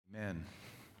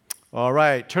All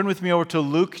right, turn with me over to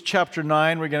Luke chapter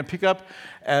 9. We're going to pick up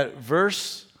at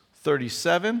verse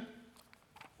 37.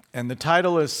 And the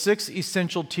title is 6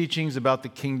 Essential Teachings About the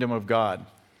Kingdom of God.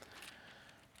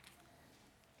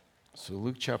 So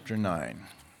Luke chapter 9.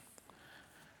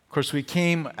 Of course, we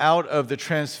came out of the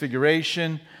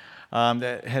transfiguration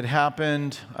that had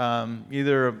happened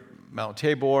either Mount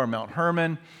Tabor or Mount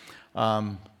Hermon.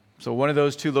 So one of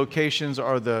those two locations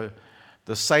are the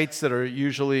sites that are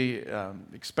usually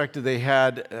expected they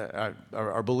had,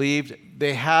 are believed.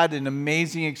 They had an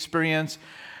amazing experience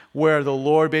where the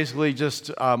Lord basically just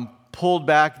pulled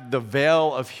back the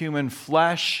veil of human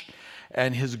flesh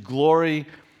and His glory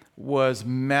was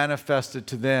manifested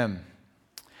to them.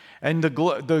 And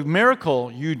the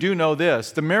miracle, you do know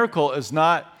this, the miracle is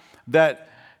not that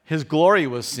His glory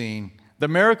was seen. The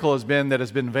miracle has been that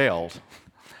it's been veiled.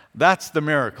 That's the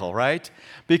miracle, right?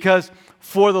 Because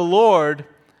for the Lord,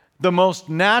 the most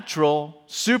natural,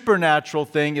 supernatural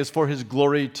thing is for His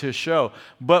glory to show.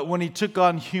 But when He took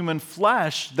on human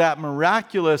flesh, that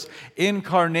miraculous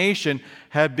incarnation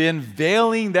had been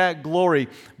veiling that glory.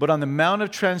 But on the Mount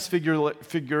of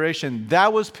Transfiguration,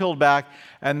 that was peeled back,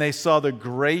 and they saw the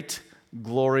great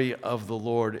glory of the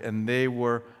Lord, and they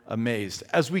were amazed.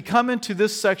 As we come into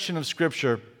this section of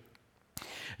Scripture,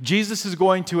 Jesus is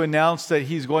going to announce that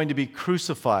He's going to be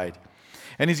crucified.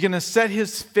 And He's going to set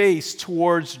His face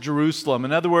towards Jerusalem.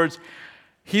 In other words,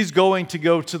 He's going to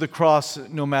go to the cross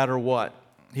no matter what.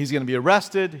 He's going to be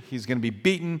arrested. He's going to be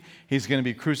beaten. He's going to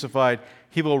be crucified.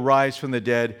 He will rise from the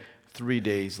dead 3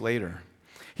 days later.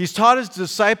 He's taught His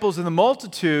disciples and the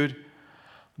multitude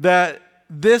that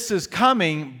this is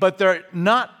coming, but they're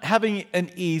not having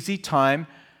an easy time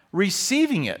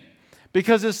receiving it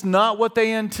because it's not what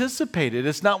they anticipated.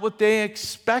 It's not what they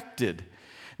expected.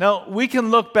 Now, we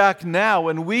can look back now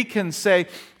and we can say,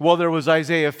 well, there was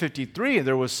Isaiah 53,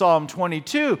 there was Psalm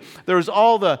 22, there was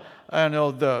all the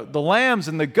lambs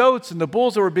and the goats and the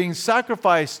bulls that were being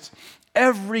sacrificed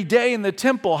every day in the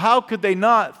temple. How could they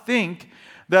not think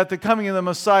that the coming of the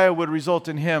Messiah would result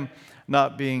in Him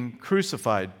not being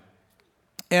crucified?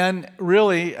 And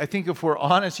really, I think if we're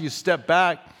honest, you step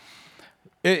back,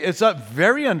 it's not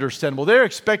very understandable. They're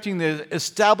expecting the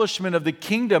establishment of the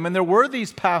kingdom, and there were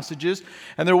these passages,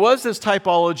 and there was this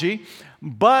typology,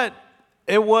 but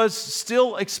it was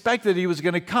still expected He was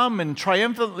going to come and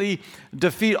triumphantly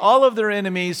defeat all of their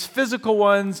enemies, physical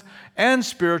ones and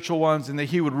spiritual ones, and that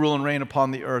He would rule and reign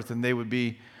upon the earth, and they would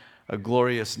be a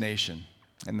glorious nation,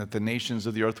 and that the nations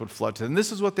of the earth would flood to them. And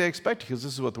this is what they expected, because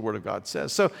this is what the Word of God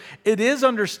says. So it is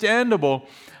understandable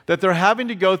that they're having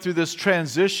to go through this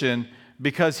transition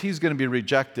because He's going to be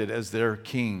rejected as their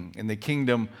king, and the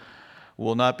kingdom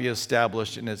will not be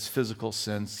established in its physical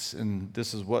sense. And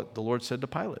this is what the Lord said to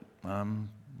Pilate.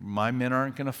 My men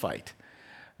aren't going to fight.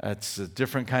 It's a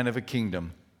different kind of a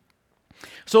kingdom.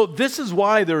 So this is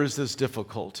why there is this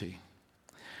difficulty.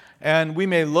 And we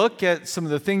may look at some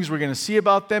of the things we're going to see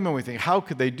about them, and we think, how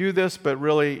could they do this? But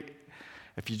really,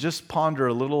 if you just ponder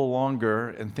a little longer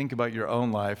and think about your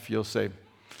own life, you'll say,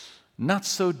 not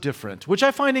so different, which I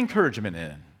find encouragement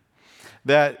in.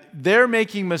 That they're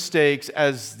making mistakes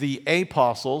as the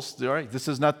apostles. Right? This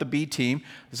is not the B team.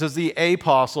 This is the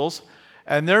apostles.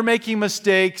 And they're making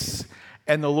mistakes,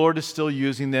 and the Lord is still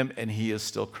using them, and He is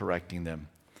still correcting them.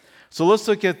 So let's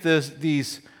look at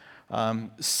these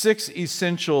 6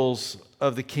 essentials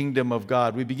of the kingdom of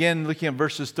God. We begin looking at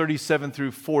verses 37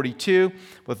 through 42.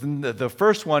 With the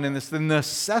first one, and it's the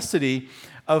necessity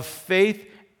of faith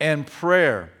and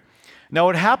prayer. Now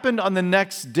it happened on the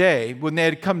next day, when they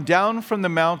had come down from the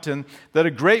mountain, that a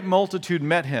great multitude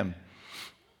met Him.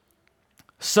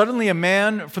 Suddenly a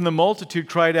man from the multitude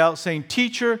cried out, saying,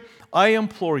 "Teacher, I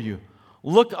implore you,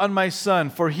 look on my son,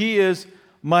 for he is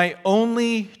my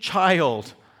only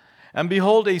child. And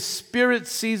behold, a spirit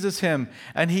seizes him,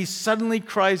 and he suddenly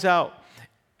cries out,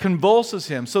 convulses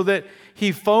him, so that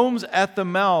he foams at the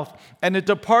mouth, and it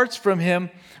departs from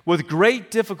him with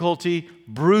great difficulty,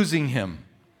 bruising him.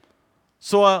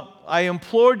 So I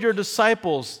implored your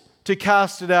disciples to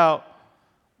cast it out,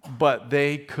 but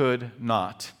they could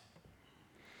not."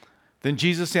 Then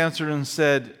Jesus answered and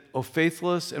said, "O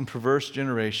faithless and perverse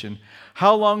generation,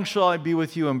 how long shall I be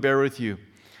with you and bear with you?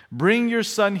 Bring your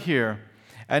son here."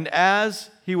 And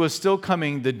as he was still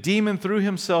coming, the demon threw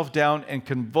himself down and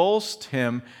convulsed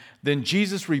him. Then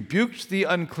Jesus rebuked the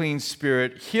unclean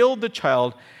spirit, healed the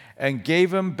child, and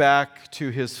gave him back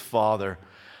to his father.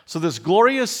 So this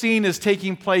glorious scene is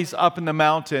taking place up in the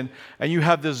mountain, and you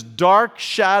have this dark,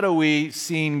 shadowy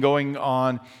scene going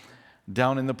on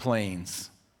down in the plains.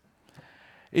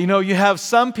 You know, you have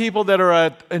some people that are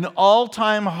at an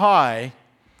all-time high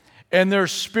in their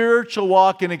spiritual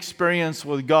walk and experience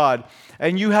with God.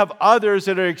 And you have others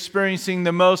that are experiencing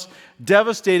the most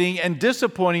devastating and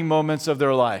disappointing moments of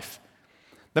their life.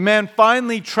 The man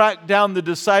finally tracked down the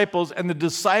disciples, and the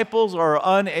disciples are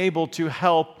unable to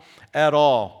help at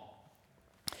all.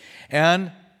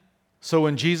 And so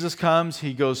when Jesus comes,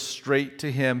 he goes straight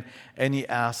to him and he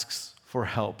asks for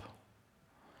help.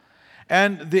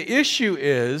 And the issue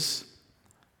is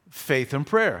faith and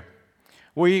prayer.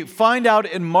 We find out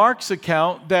in Mark's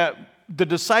account that the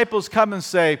disciples come and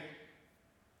say,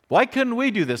 why couldn't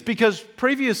we do this? Because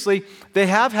previously they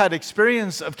have had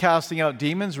experience of casting out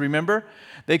demons, remember?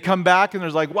 They come back and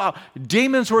there's like, wow,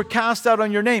 demons were cast out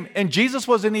on your name. And Jesus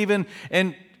wasn't even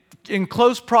in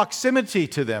close proximity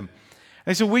to them.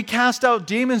 And so we cast out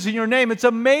demons in your name. It's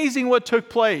amazing what took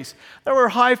place. There were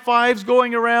high fives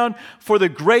going around for the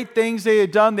great things they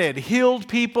had done. They had healed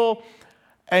people.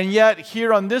 And yet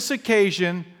here on this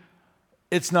occasion,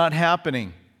 it's not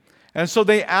happening. And so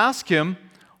they ask him,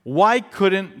 why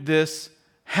couldn't this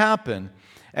happen?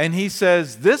 And he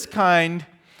says, this kind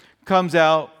comes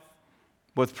out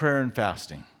with prayer and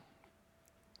fasting.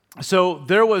 So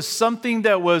there was something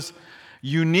that was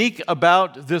unique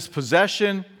about this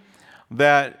possession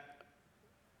that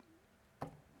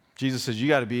Jesus says, you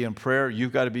got to be in prayer,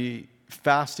 you've got to be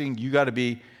fasting, you got to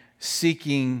be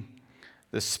seeking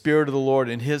the Spirit of the Lord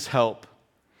and His help.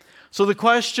 So the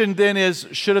question then is,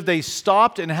 should have they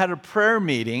stopped and had a prayer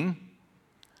meeting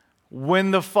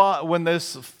when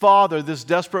this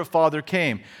desperate father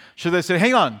came? Should they say,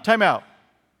 hang on, time out.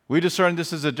 We discern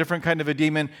this is a different kind of a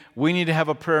demon. We need to have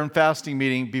a prayer and fasting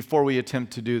meeting before we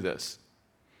attempt to do this.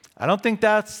 I don't think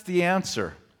that's the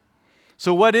answer.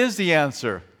 So what is the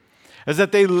answer? Is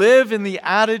that they live in the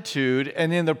attitude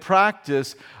and in the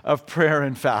practice of prayer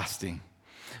and fasting.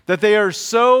 That they are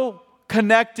so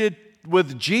connected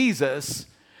with Jesus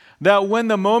that when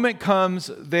the moment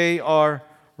comes, they are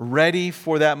ready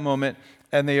for that moment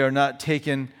and they are not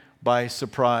taken by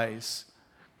surprise.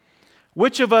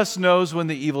 Which of us knows when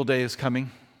the evil day is coming?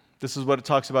 This is what it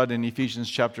talks about in Ephesians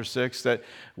chapter 6, that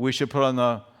we should put on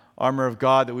the armor of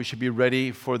God, that we should be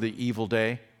ready for the evil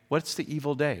day. What's the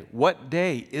evil day? What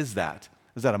day is that?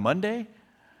 Is that a Monday?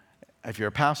 If you're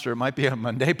a pastor, it might be a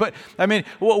Monday. But, I mean,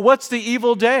 what's the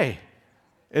evil day?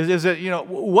 Is it,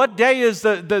 what day is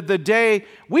the day?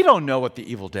 We don't know what the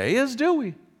evil day is, do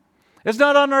we? It's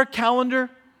not on our calendar.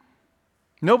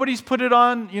 Nobody's put it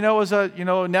on, as a,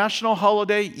 national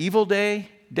holiday, evil day.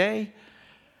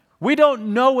 We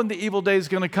don't know when the evil day is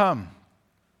going to come.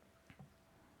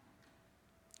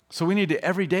 So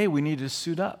every day we need to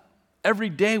suit up. Every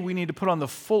day we need to put on the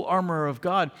full armor of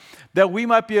God that we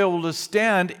might be able to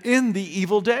stand in the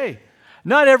evil day.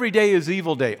 Not every day is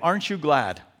evil day. Aren't you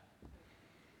glad?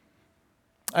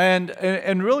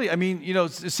 And really,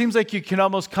 it seems like you can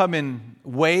almost come in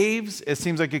waves. It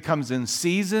seems like it comes in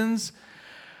seasons.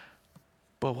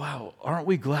 But wow, aren't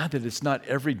we glad that it's not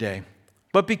every day?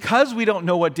 But because we don't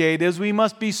know what day it is, we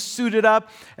must be suited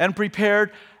up and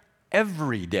prepared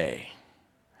every day.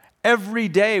 Every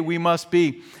day we must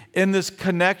be in this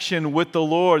connection with the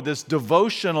Lord, this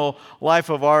devotional life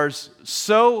of ours,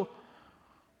 so,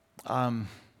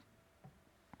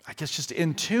 just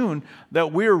in tune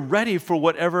that we're ready for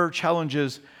whatever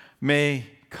challenges may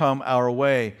come our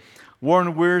way.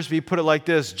 Warren Wiersbe put it like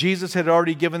this: Jesus had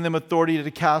already given them authority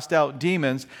to cast out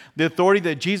demons. The authority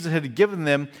that Jesus had given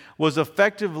them was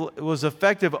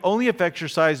effective only if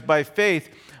exercised by faith,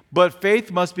 but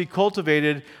faith must be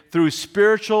cultivated through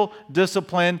spiritual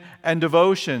discipline and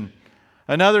devotion.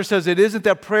 Another says it isn't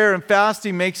that prayer and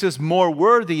fasting makes us more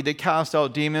worthy to cast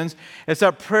out demons. It's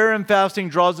that prayer and fasting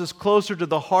draws us closer to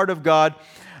the heart of God,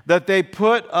 that they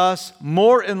put us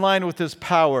more in line with His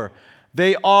power.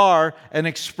 They are an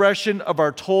expression of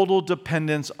our total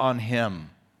dependence on Him.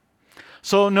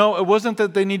 So no, it wasn't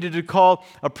that they needed to call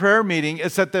a prayer meeting.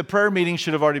 It's that the prayer meeting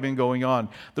should have already been going on.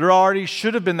 There already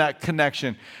should have been that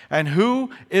connection. And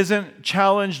who isn't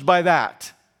challenged by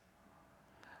that?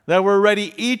 That we're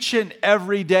ready each and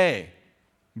every day.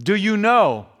 Do you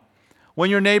know when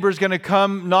your neighbor's going to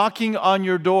come knocking on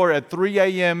your door at 3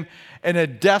 a.m. in a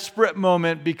desperate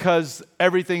moment because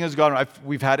everything has gone wrong?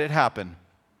 We've had it happen.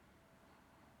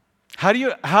 How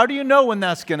do you know when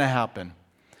that's going to happen?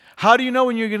 How do you know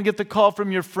when you're going to get the call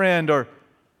from your friend or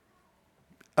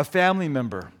a family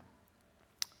member?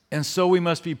 And so we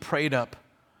must be prayed up.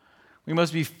 We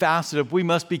must be fasted up. We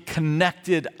must be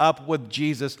connected up with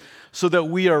Jesus so that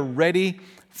we are ready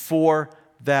for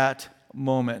that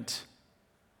moment.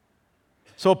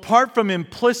 So apart from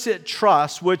implicit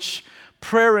trust, which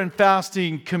prayer and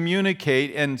fasting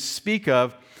communicate and speak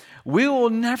of, we will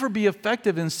never be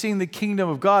effective in seeing the kingdom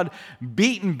of God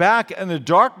beaten back and the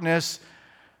darkness,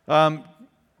 and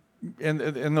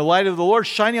the light of the Lord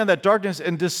shining on that darkness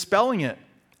and dispelling it.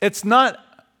 It's not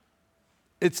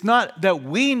that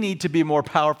we need to be more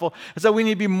powerful. It's that we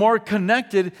need to be more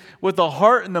connected with the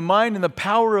heart and the mind and the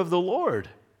power of the Lord.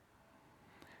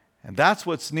 And that's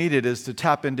what's needed, is to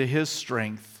tap into His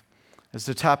strength, is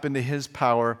to tap into His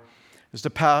power, is to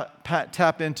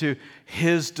tap into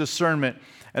His discernment.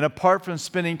 And apart from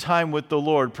spending time with the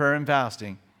Lord, prayer and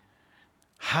fasting,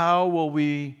 how will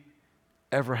we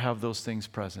ever have those things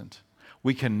present?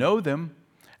 We can know them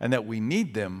and that we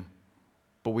need them,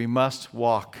 but we must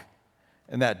walk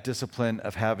in that discipline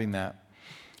of having that.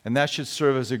 And that should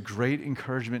serve as a great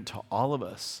encouragement to all of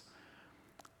us,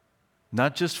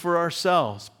 not just for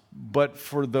ourselves, but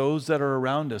for those that are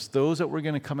around us, those that we're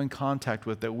going to come in contact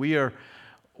with, that we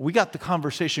got the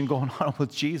conversation going on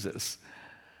with Jesus.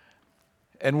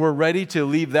 And we're ready to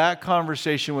leave that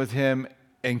conversation with Him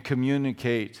and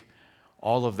communicate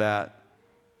all of that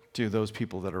to those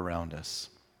people that are around us.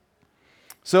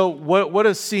 So what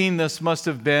a scene this must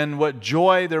have been, what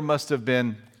joy there must have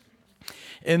been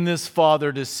in this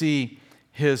father to see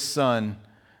his son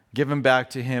given back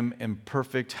to him in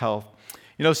perfect health.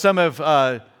 You know, some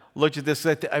have looked at this.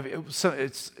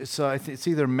 It's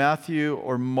either Matthew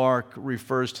or Mark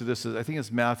refers to this as, I think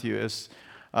it's Matthew, as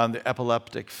the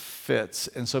epileptic fits.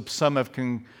 And so some have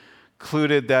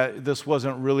concluded that this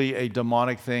wasn't really a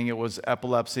demonic thing, it was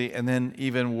epilepsy. And then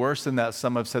even worse than that,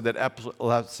 some have said that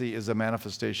epilepsy is a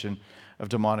manifestation of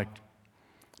demonic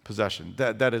possession.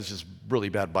 That is just really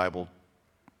bad Bible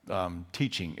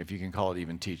teaching, if you can call it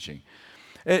even teaching.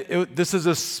 This is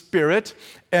a spirit,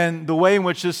 and the way in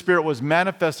which this spirit was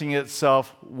manifesting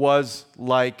itself was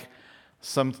like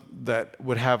some that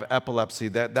would have epilepsy,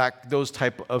 those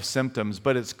type of symptoms.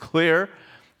 But it's clear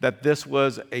that this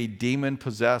was a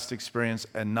demon-possessed experience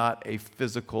and not a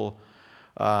physical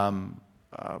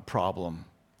problem.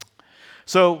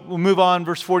 So we'll move on,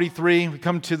 verse 43. We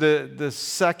come to the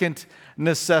second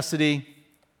necessity.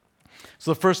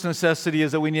 So the first necessity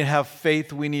is that we need to have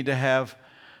faith. We need to have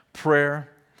prayer.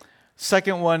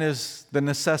 Second one is the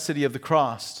necessity of the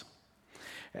cross.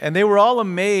 And they were all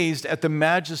amazed at the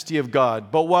majesty of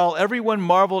God. But while everyone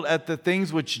marveled at the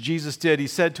things which Jesus did, He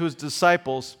said to His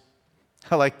disciples,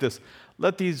 I like this,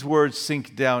 let these words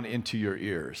sink down into your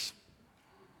ears.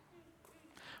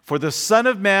 For the Son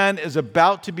of Man is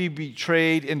about to be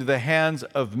betrayed into the hands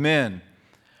of men.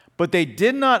 But they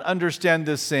did not understand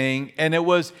this saying, and it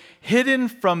was hidden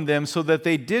from them so that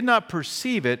they did not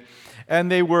perceive it,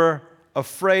 and they were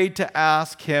afraid to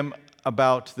ask Him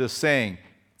about this saying.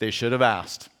 They should have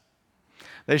asked.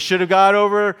 They should have got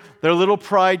over their little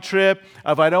pride trip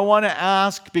of, I don't want to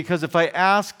ask, because if I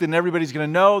ask, then everybody's going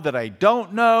to know that I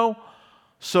don't know.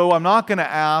 So I'm not going to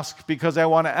ask because I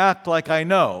want to act like I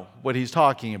know what He's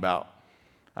talking about.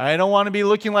 I don't want to be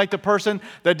looking like the person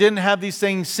that didn't have these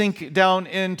things sink down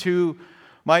into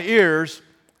my ears.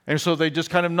 And so they just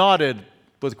kind of nodded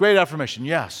with great affirmation.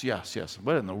 Yes, yes, yes.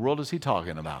 What in the world is he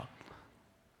talking about?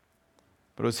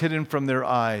 But it was hidden from their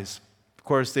eyes. Of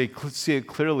course, they see it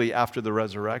clearly after the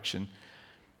resurrection.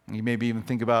 You maybe even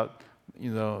think about,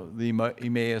 the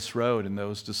Emmaus Road and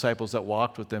those disciples that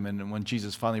walked with them. And when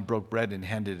Jesus finally broke bread and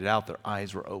handed it out, their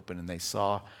eyes were open and they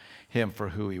saw Him for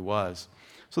who He was.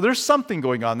 So there's something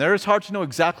going on there. It's hard to know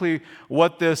exactly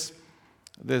what this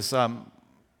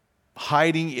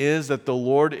hiding is that the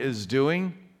Lord is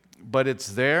doing, but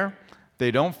it's there.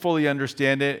 They don't fully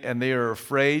understand it, and they are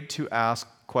afraid to ask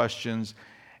questions.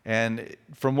 And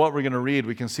from what we're going to read,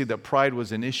 we can see that pride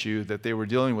was an issue that they were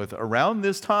dealing with around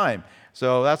this time.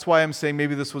 So that's why I'm saying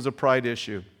maybe this was a pride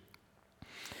issue.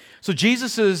 So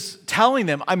Jesus is telling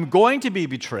them, I'm going to be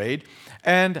betrayed,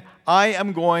 and I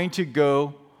am going to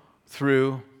go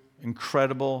through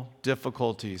incredible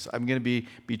difficulties. I'm going to be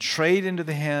betrayed into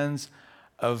the hands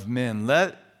of men.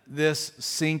 Let this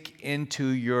sink into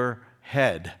your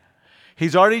head.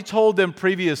 He's already told them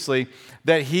previously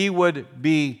that He would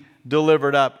be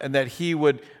delivered up and that He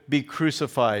would be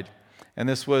crucified. And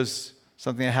this was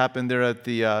something that happened there at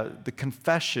the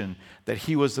confession that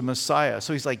He was the Messiah.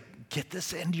 So He's like, get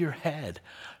this into your head.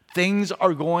 Things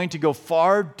are going to go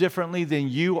far differently than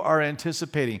you are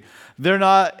anticipating. They're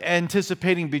not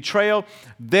anticipating betrayal.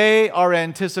 They are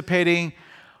anticipating,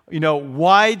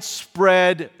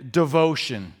 widespread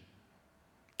devotion.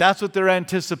 That's what they're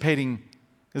anticipating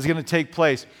is going to take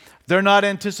place. They're not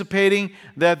anticipating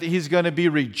that He's going to be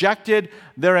rejected.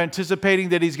 They're anticipating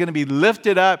that He's going to be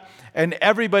lifted up and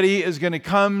everybody is going to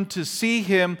come to see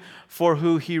Him for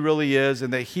who He really is,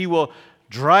 and that He will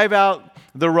drive out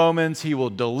the Romans. He will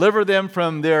deliver them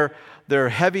from their their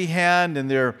heavy hand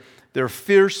and their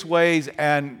fierce ways,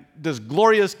 and this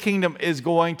glorious kingdom is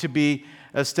going to be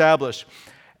established.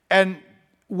 And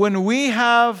when we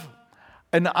have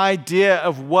an idea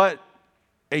of what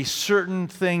a certain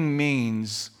thing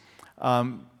means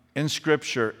in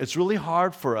Scripture, it's really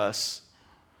hard for us,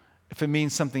 if it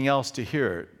means something else, to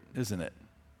hear it, isn't it?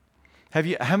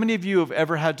 How many of you have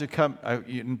ever had to come,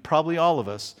 probably all of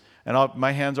us, and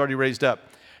my hand's already raised up,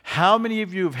 how many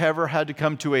of you have ever had to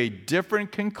come to a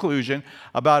different conclusion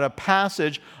about a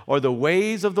passage or the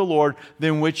ways of the Lord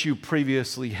than which you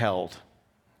previously held?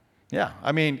 Yeah,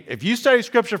 I mean, if you study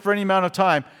Scripture for any amount of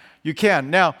time, you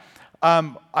can. Now,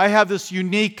 I have this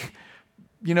unique,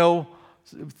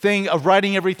 thing of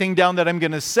writing everything down that I'm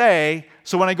going to say,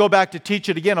 so when I go back to teach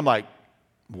it again, I'm like,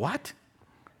 what?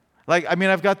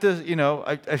 I've got this,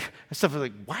 stuff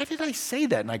like, why did I say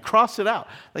that? And I cross it out.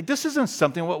 This isn't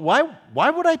something, why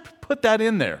would I put that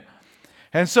in there?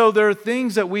 And so there are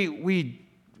things that we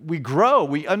grow,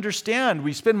 we understand,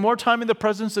 we spend more time in the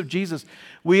presence of Jesus.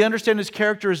 We understand His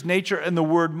character, His nature, and the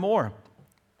Word more.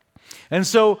 And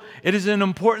so it is an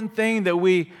important thing that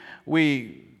we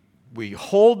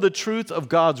hold the truth of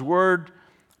God's Word,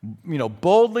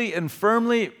 boldly and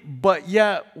firmly, but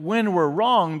yet when we're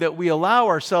wrong, that we allow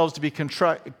ourselves to be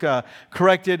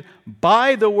corrected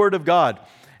by the Word of God.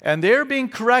 And they're being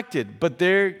corrected, but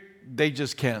they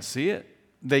just can't see it.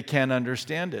 They can't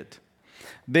understand it.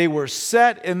 They were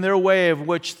set in their way of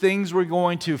which things were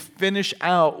going to finish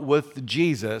out with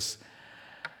Jesus,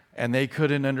 and they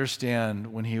couldn't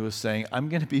understand when He was saying, I'm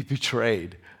going to be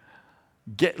betrayed.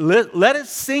 Let it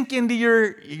sink into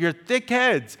your thick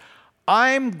heads.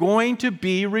 I'm going to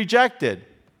be rejected.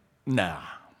 Nah,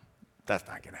 that's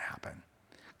not going to happen.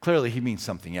 Clearly, He means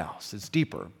something else. It's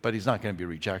deeper, but He's not going to be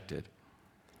rejected.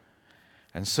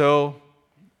 And so,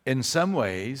 in some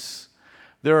ways,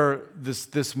 there are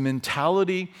this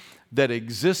mentality that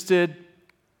existed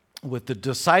with the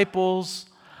disciples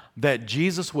that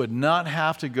Jesus would not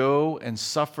have to go and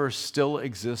suffer still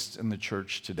exists in the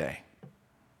church today.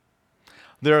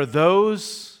 There are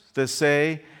those that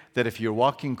say that if you're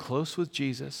walking close with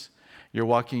Jesus, you're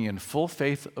walking in full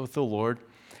faith with the Lord,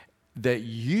 that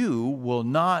you will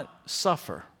not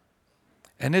suffer.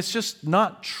 And it's just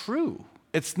not true.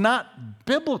 It's not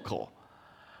biblical.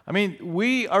 I mean,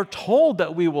 we are told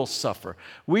that we will suffer.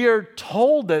 We are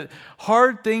told that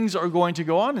hard things are going to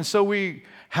go on. And so we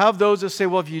have those that say,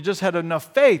 well, if you just had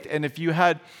enough faith and if you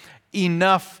had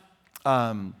enough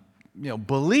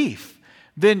belief,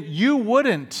 then you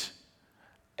wouldn't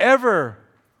ever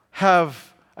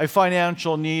have a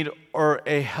financial need or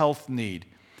a health need,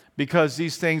 because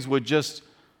these things would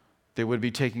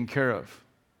be taken care of.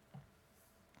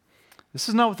 This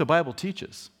is not what the Bible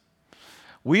teaches.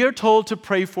 We are told to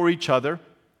pray for each other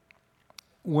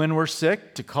when we're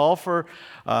sick, to call for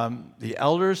the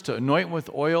elders to anoint with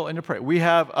oil and to pray. We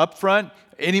have up front,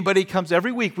 anybody comes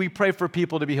every week, we pray for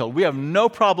people to be healed. We have no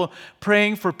problem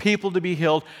praying for people to be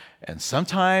healed. And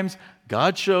sometimes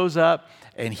God shows up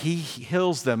and He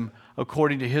heals them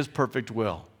according to His perfect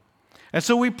will. And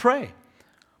so we pray.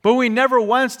 But we never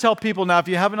once tell people, now, if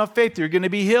you have enough faith, you're going to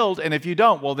be healed. And if you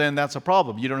don't, well, then that's a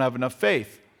problem. You don't have enough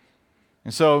faith.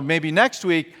 And so maybe next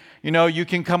week, you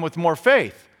can come with more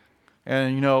faith.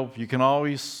 And, you can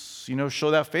always,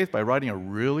 show that faith by writing a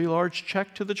really large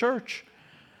check to the church.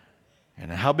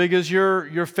 And how big is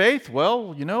your faith?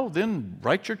 Well, then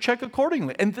write your check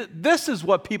accordingly. And this is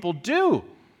what people do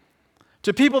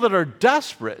to people that are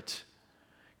desperate,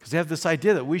 because they have this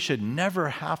idea that we should never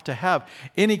have to have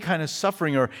any kind of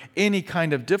suffering or any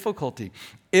kind of difficulty.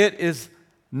 It is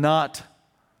not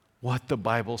what the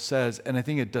Bible says, and I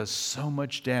think it does so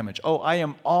much damage. Oh, I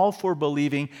am all for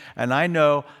believing, and I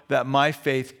know that my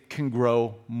faith can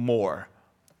grow more.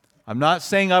 I'm not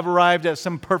saying I've arrived at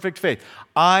some perfect faith.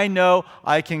 I know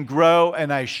I can grow,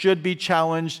 and I should be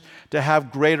challenged to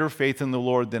have greater faith in the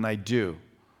Lord than I do.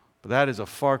 But that is a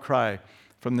far cry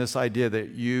from this idea that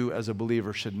you as a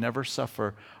believer should never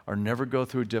suffer or never go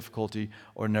through difficulty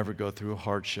or never go through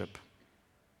hardship.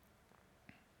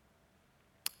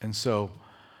 And so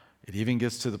it even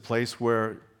gets to the place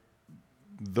where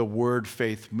the word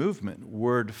faith movement,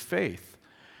 word faith.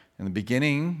 In the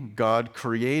beginning, God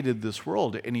created this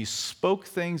world and He spoke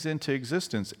things into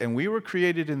existence, and we were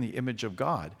created in the image of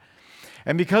God.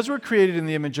 And because we're created in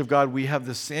the image of God, we have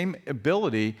the same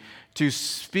ability to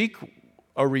speak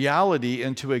a reality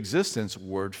into existence,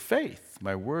 word faith.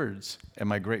 My words and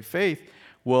my great faith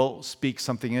will speak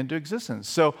something into existence.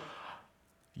 So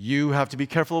you have to be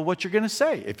careful of what you're going to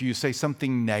say. If you say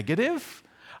something negative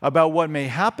about what may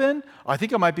happen, I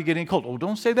think I might be getting cold. Oh,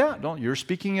 don't say that. You're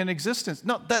speaking in existence.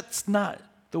 No, that's not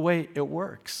the way it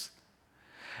works.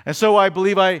 And so I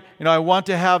believe I want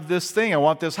to have this thing. I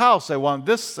want this house. I want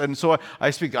this. And so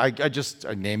I speak. I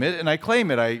name it and I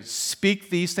claim it. I speak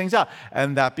these things out,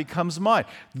 and that becomes mine.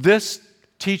 This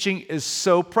teaching is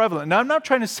so prevalent. Now, I'm not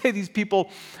trying to say these people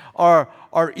are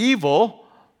evil.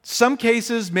 Some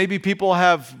cases, maybe people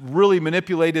have really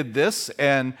manipulated this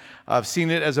and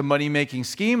seen it as a money-making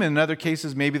scheme. In other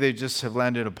cases, maybe they just have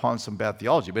landed upon some bad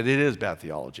theology. But it is bad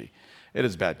theology. It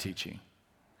is bad teaching.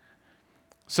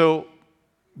 So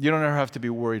you don't ever have to be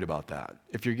worried about that.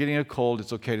 If you're getting a cold,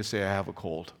 it's okay to say, I have a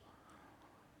cold.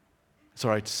 It's all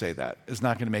right to say that. It's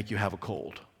not going to make you have a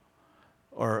cold.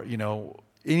 Or,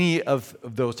 any of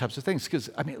those types of things. Because,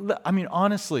 I mean,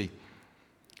 honestly,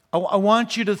 I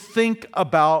want you to think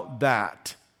about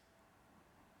that.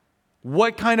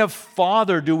 What kind of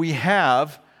father do we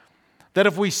have that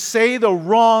if we say the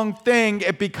wrong thing,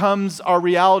 it becomes our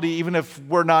reality, even if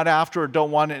we're not after or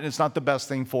don't want it, and it's not the best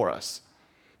thing for us?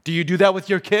 Do you do that with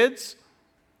your kids?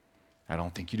 I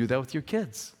don't think you do that with your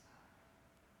kids.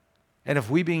 And if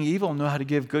we, being evil, know how to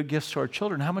give good gifts to our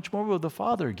children, how much more will the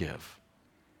Father give?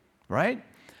 Right?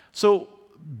 So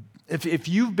if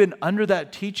you've been under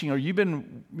that teaching, or you've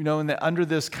been under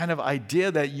this kind of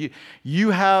idea that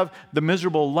you have the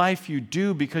miserable life you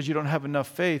do because you don't have enough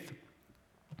faith,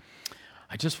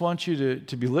 I just want you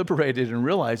to be liberated and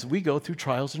realize we go through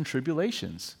trials and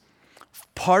tribulations.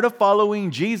 Part of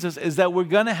following Jesus is that we're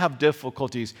going to have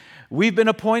difficulties. We've been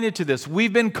appointed to this.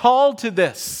 We've been called to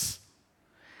this.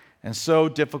 And so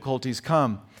difficulties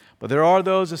come. But there are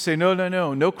those that say,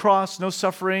 no cross, no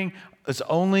suffering. It's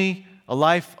only a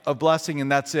life of blessing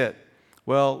and that's it.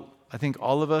 Well, I think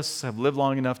all of us have lived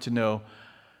long enough to know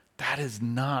that is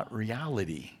not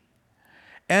reality.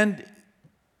 And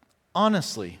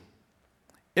honestly,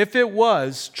 if it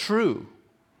was true,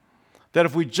 that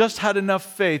if we just had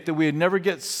enough faith that we would never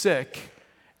get sick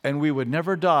and we would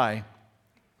never die,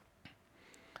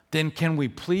 then can we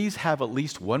please have at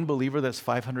least one believer that's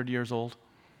 500 years old?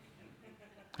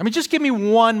 Just give me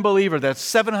one believer that's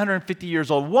 750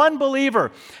 years old. One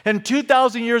believer in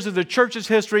 2,000 years of the church's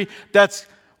history that's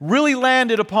really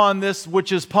landed upon this,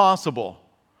 which is possible.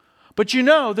 But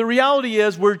the reality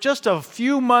is we're just a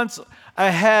few months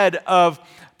ahead of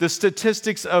the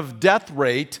statistics of death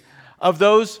rate of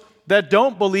those that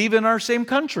don't believe in our same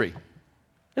country.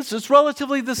 It's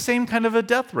relatively the same kind of a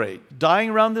death rate, dying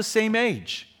around the same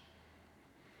age.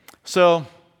 So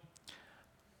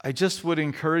I just would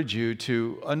encourage you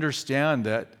to understand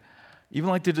that even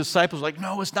like the disciples,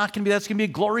 no, it's not going to be that. It's going to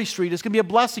be a glory street. It's going to be a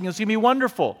blessing. It's going to be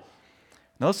wonderful.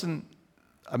 Now listen,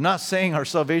 I'm not saying our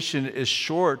salvation is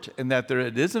short and that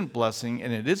it isn't blessing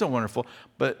and it isn't wonderful,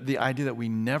 but the idea that we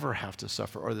never have to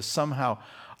suffer or that somehow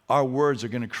our words are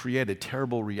going to create a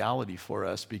terrible reality for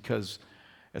us because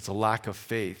it's a lack of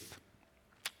faith.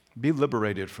 Be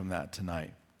liberated from that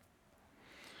tonight.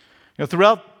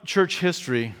 Throughout church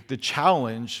history, the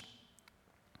challenge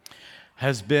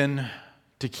has been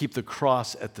to keep the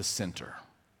cross at the center.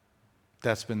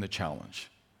 That's been the challenge.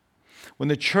 When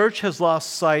the church has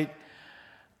lost sight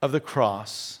of the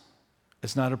cross,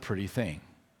 it's not a pretty thing.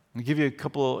 I'll give you a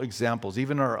couple of examples,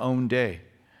 even in our own day.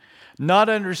 Not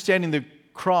understanding the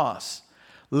cross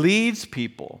leads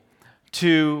people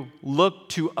to look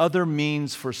to other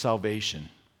means for salvation.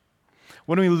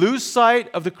 When we lose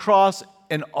sight of the cross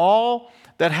and all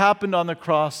that happened on the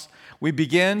cross, we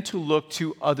begin to look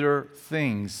to other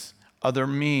things, other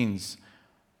means,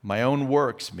 my own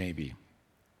works maybe.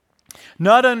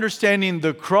 Not understanding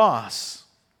the cross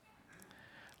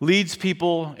leads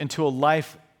people into a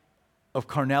life of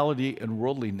carnality and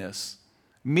worldliness,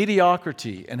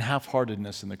 mediocrity and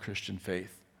half-heartedness in the Christian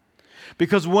faith.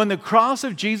 Because when the cross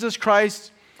of Jesus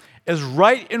Christ is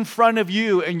right in front of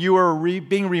you and you are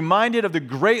being reminded of the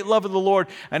great love of the Lord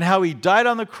and how He died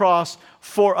on the cross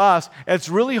for us, it's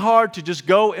really hard to just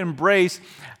go embrace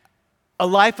a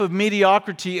life of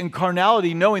mediocrity and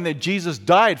carnality knowing that Jesus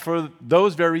died for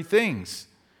those very things.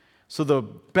 So the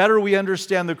better we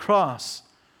understand the cross,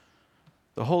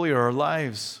 the holier our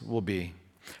lives will be.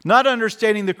 Not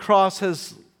understanding the cross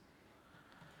has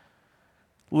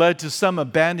led to some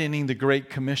abandoning the Great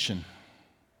Commission.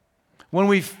 When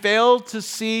we fail to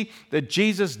see that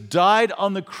Jesus died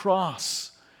on the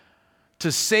cross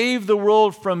to save the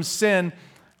world from sin,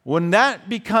 when that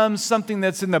becomes something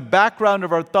that's in the background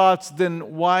of our thoughts,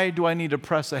 then why do I need to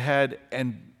press ahead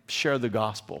and share the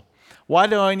gospel? Why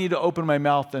do I need to open my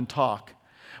mouth and talk?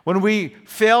 When we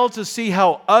fail to see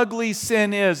how ugly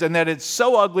sin is and that it's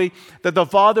so ugly that the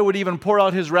Father would even pour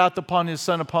out His wrath upon His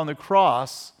Son upon the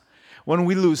cross, when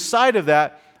we lose sight of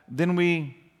that, then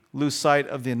we lose sight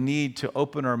of the need to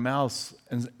open our mouths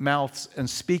and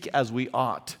speak as we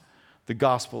ought, the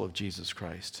gospel of Jesus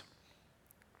Christ.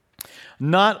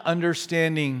 Not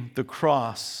understanding the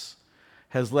cross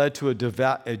has led to a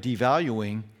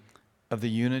devaluing of the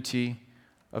unity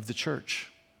of the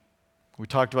church. We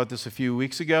talked about this a few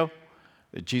weeks ago,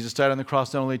 that Jesus died on the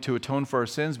cross not only to atone for our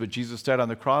sins, but Jesus died on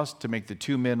the cross to make the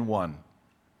two men one.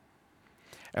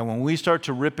 And when we start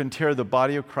to rip and tear the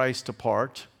body of Christ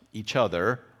apart, each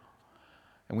other,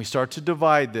 and we start to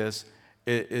divide this,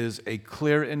 it is a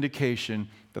clear indication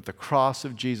that the cross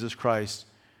of Jesus Christ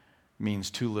means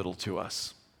too little to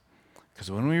us.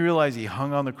 Because when we realize he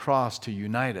hung on the cross to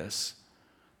unite us,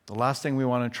 the last thing we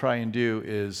want to try and do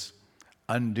is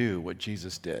undo what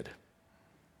Jesus did.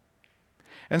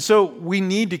 And so we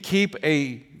need to keep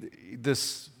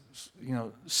this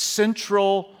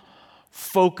central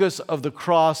focus of the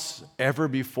cross ever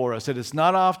before us. That it's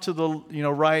not off to the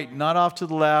right, not off to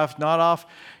the left, not off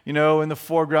in the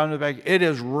foreground, in the back. It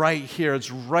is right here.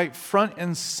 It's right front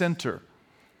and center.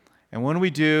 And when we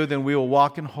do, then we will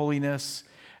walk in holiness,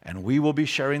 and we will be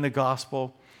sharing the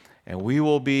gospel, and we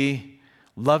will be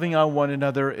loving on one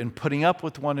another and putting up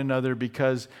with one another,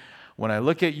 because when I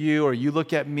look at you, or you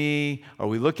look at me, or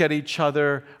we look at each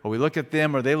other, or we look at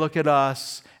them, or they look at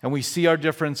us, and we see our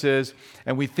differences,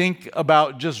 and we think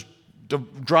about just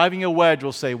driving a wedge,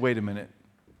 we'll say, wait a minute.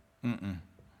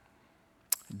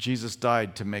 Jesus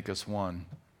died to make us one.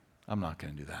 I'm not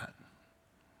going to do that.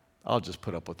 I'll just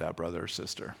put up with that brother or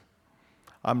sister.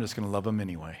 I'm just going to love them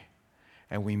anyway.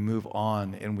 And we move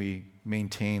on, and we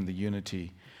maintain the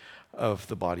unity of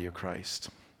the body of Christ.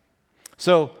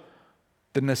 So,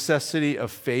 the necessity of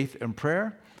faith and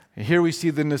prayer. And here we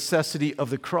see the necessity of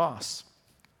the cross.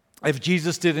 If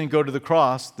Jesus didn't go to the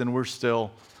cross, then we're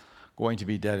still going to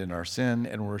be dead in our sin,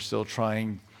 and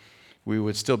we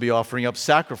would still be offering up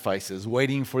sacrifices,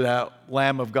 waiting for that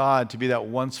Lamb of God to be that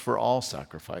once-for-all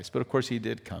sacrifice. But of course, he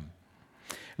did come.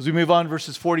 As we move on,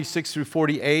 verses 46 through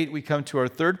 48, we come to our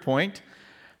third point,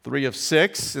 3 of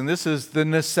 6, and this is the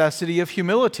necessity of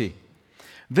humility.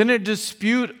 Then a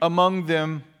dispute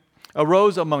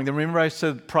arose among them. Remember I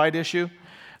said pride issue?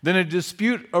 Then a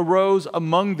dispute arose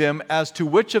among them as to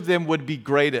which of them would be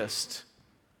greatest.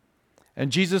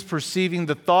 And Jesus, perceiving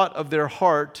the thought of their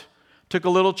heart, took a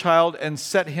little child and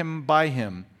set him by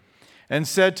him, and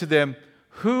said to them,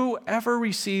 whoever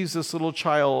receives this little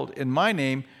child in my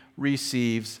name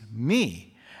receives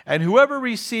me. And whoever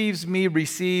receives me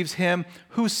receives him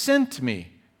who sent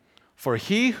me. For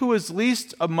he who is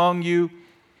least among you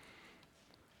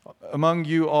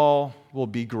all will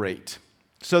be great.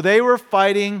 So they were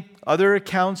fighting. Other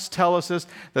accounts tell us this,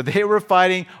 that they were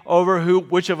fighting over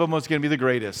which of them was going to be the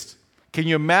greatest. Can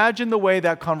you imagine the way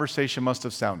that conversation must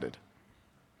have sounded?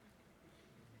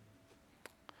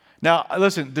 Now,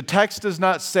 listen, the text does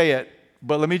not say it,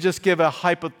 but let me just give a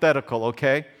hypothetical,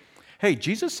 okay? Hey,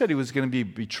 Jesus said he was going to be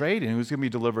betrayed and he was going to be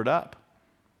delivered up.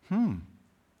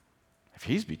 If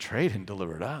he's betrayed and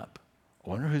delivered up, I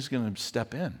wonder who's going to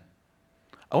step in.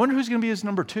 I wonder who's going to be his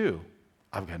number 2.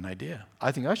 I've got an idea.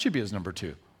 I think I should be his number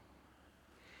 2.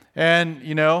 And,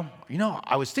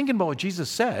 I was thinking about what Jesus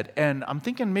said, and I'm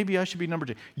thinking maybe I should be number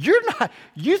 2. You're not.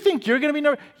 You think you're going to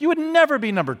be you would never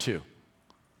be number 2.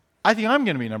 I think I'm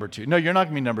going to be number 2. No, you're not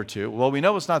going to be number 2. Well, we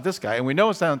know it's not this guy, and we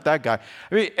know it's not that guy.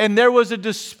 And there was a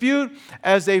dispute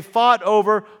as they fought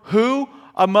over who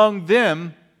among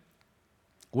them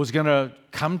was going to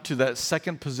come to that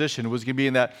second position, was going to be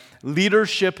in that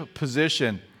leadership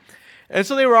position. And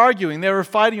so they were arguing, they were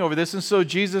fighting over this, and so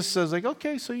Jesus says,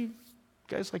 okay, so you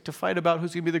guys like to fight about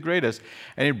who's going to be the greatest.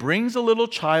 And he brings a little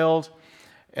child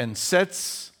and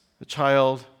sets the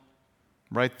child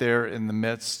right there in the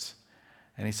midst.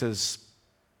 And he says,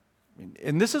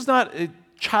 and this is not a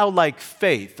childlike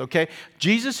faith, okay?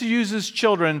 Jesus uses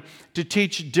children to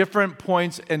teach different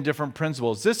points and different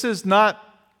principles. This is not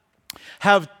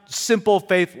have simple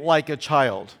faith like a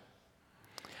child.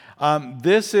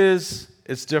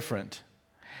 It's different.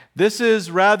 This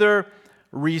is rather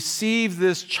receive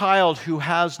this child who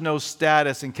has no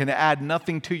status and can add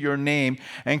nothing to your name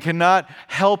and cannot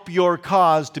help your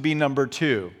cause to be number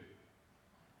 2.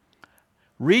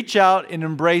 Reach out and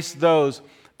embrace those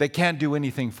that can't do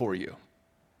anything for you.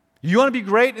 You want to be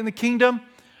great in the kingdom?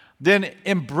 Then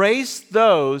embrace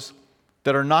those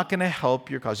that are not going to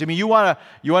help your cause. You want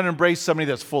to embrace somebody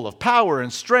that's full of power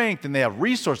and strength and they have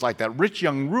resource like that rich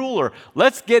young ruler.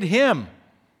 Let's get him.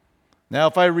 Now,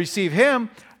 if I receive him,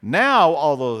 now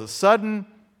all of a sudden,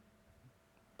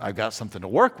 I've got something to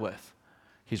work with.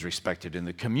 He's respected in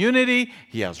the community.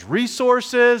 He has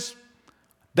resources.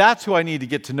 That's who I need to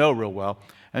get to know real well.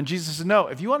 And Jesus said, no,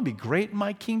 if you want to be great in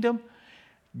my kingdom,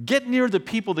 Get near the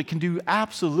people that can do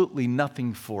absolutely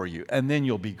nothing for you, and then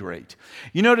you'll be great.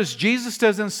 You notice Jesus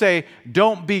doesn't say,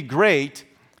 don't be great.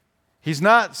 He's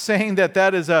not saying that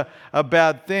that is a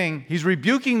bad thing. He's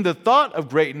rebuking the thought of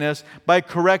greatness by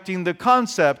correcting the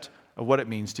concept of what it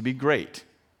means to be great.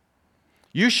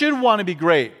 You should want to be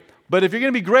great, but if you're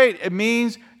going to be great, it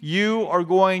means you are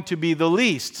going to be the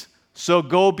least. So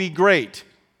go be great,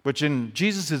 which in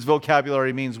Jesus'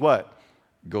 vocabulary means what?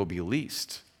 Go be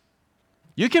least.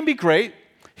 You can be great.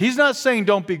 He's not saying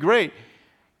don't be great,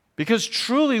 because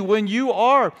truly when you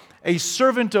are a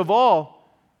servant of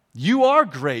all, you are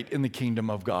great in the kingdom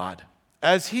of God,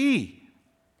 as he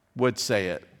would say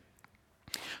it.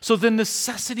 So the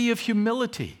necessity of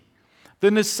humility,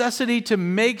 the necessity to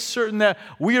make certain that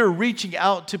we are reaching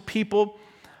out to people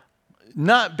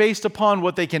not based upon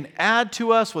what they can add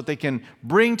to us, what they can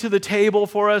bring to the table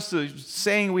for us, the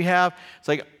saying we have. It's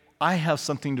like, I have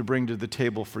something to bring to the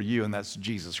table for you, and that's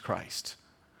Jesus Christ.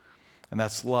 And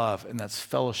that's love, and that's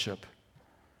fellowship.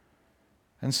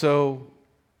 And so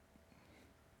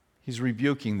he's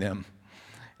rebuking them,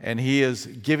 and he is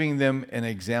giving them an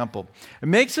example. It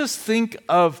makes us think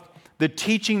of the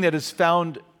teaching that is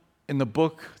found in the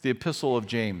book, the Epistle of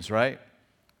James, right?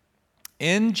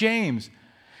 In James,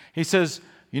 he says,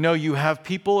 you have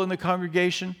people in the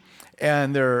congregation,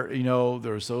 and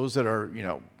there's those that are,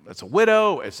 it's a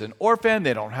widow, it's an orphan,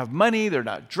 they don't have money, they're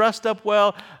not dressed up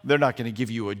well, they're not going to give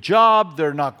you a job,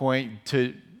 they're not going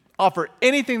to offer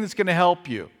anything that's going to help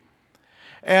you.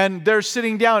 And they're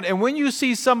sitting down, and when you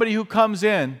see somebody who comes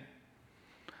in,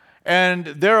 and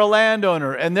they're a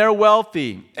landowner, and they're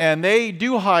wealthy, and they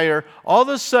do hire, all of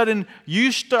a sudden,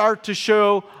 you start to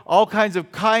show all kinds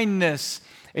of kindness,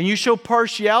 and you show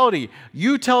partiality.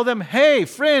 You tell them, hey,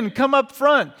 friend, come up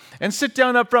front and sit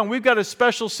down up front. We've got a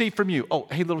special seat from you. Oh,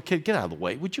 hey, little kid, get out of the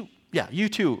way. Would you? Yeah, you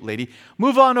too, lady.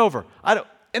 Move on over.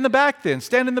 In the back then.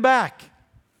 Stand in the back.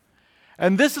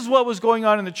 And this is what was going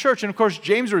on in the church. And, of course,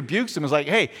 James rebukes him. He's like,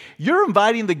 hey, you're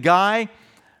inviting the guy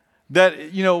that,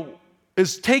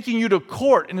 is taking you to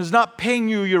court and is not paying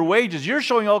you your wages. You're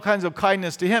showing all kinds of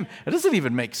kindness to him. It doesn't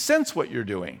even make sense what you're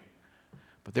doing.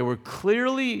 But they were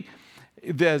clearly...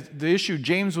 The issue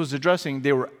James was addressing,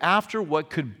 they were after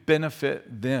what could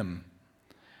benefit them.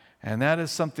 And that is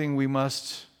something we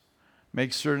must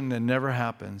make certain that never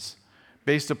happens,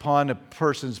 based upon a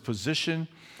person's position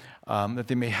that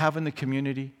they may have in the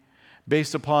community,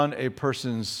 based upon a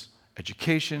person's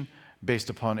education, based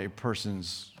upon a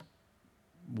person's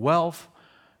wealth,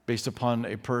 based upon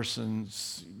a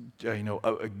person's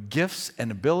gifts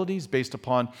and abilities, based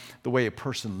upon the way a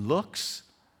person looks.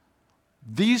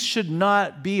 These should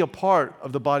not be a part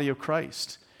of the body of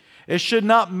Christ. It should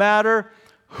not matter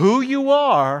who you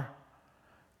are.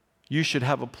 You should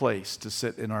have a place to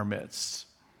sit in our midst.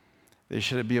 There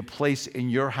should be a place in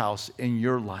your house, in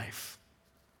your life.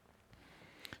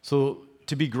 So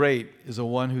to be great is a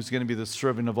one who's going to be the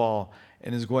servant of all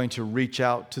and is going to reach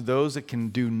out to those that can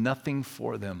do nothing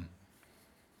for them,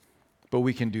 but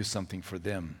we can do something for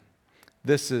them.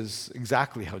 This is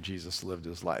exactly how Jesus lived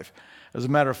his life. As a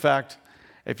matter of fact,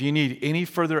 if you need any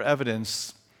further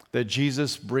evidence that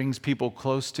Jesus brings people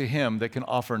close to him that can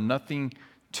offer nothing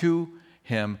to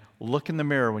him, look in the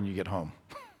mirror when you get home.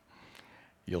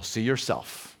 You'll see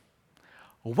yourself.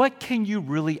 What can you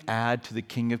really add to the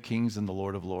King of Kings and the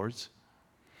Lord of Lords?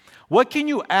 What can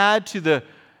you add to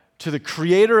the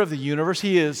creator of the universe?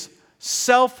 He is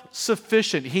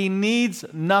self-sufficient. He needs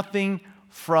nothing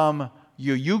from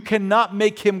you. You cannot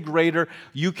make him greater.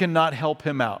 You cannot help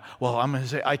him out. Well, I'm going to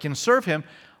say, I can serve him.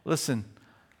 Listen,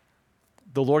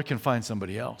 the Lord can find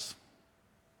somebody else.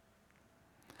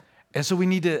 And so we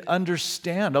need to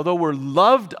understand, although we're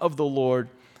loved of the Lord,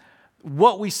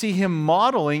 what we see him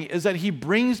modeling is that he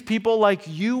brings people like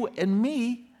you and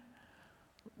me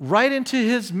right into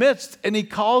his midst, and he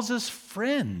calls us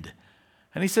friend.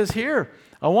 And he says, here,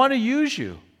 I want to use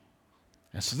you.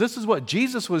 And so this is what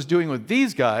Jesus was doing with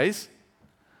these guys.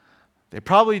 They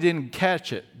probably didn't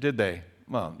catch it, did they?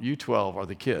 Well, you 12 are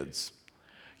the kids.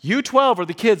 You 12 are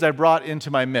the kids I brought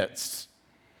into my midst.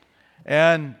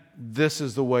 And this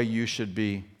is the way you should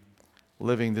be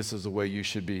living. This is the way you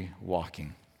should be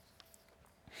walking.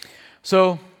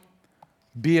 So,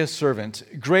 be a servant.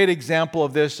 Great example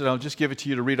of this, and I'll just give it to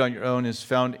you to read on your own, is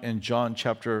found in John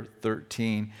chapter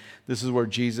 13. This is where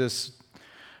Jesus,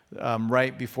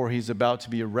 right before he's about to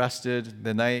be arrested,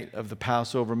 the night of the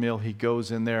Passover meal, he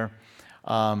goes in there.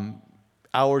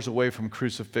 Hours away from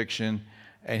crucifixion,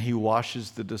 and he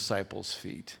washes the disciples'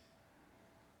 feet.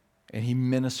 And he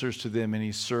ministers to them and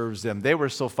he serves them. They were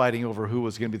still fighting over who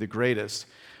was going to be the greatest.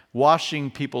 Washing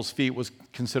people's feet was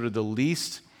considered the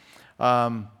least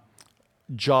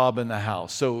job in the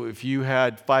house. So if you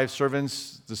had 5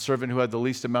 servants, the servant who had the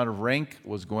least amount of rank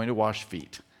was going to wash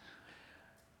feet.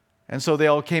 And so they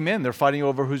all came in. They're fighting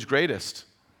over who's greatest.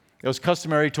 It was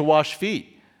customary to wash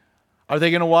feet. Are they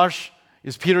going to wash?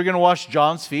 Is Peter going to wash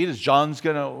John's feet? Is John's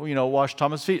going to, wash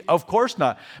Thomas' feet? Of course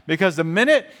not. Because the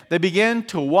minute they begin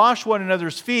to wash one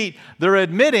another's feet, they're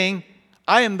admitting,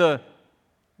 I am the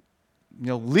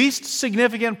least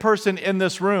significant person in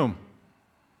this room.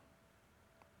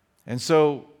 And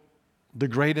so the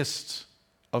greatest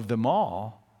of them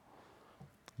all,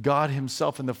 God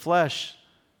himself in the flesh,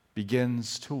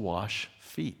 begins to wash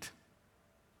feet.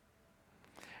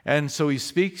 And so he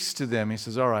speaks to them. He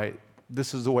says, all right,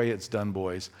 this is the way it's done,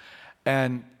 boys.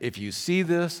 And if you see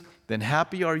this, then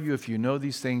happy are you if you know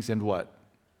these things and what?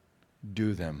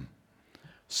 Do them.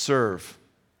 Serve.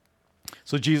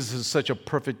 So Jesus is such a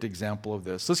perfect example of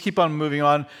this. Let's keep on moving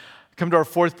on. Come to our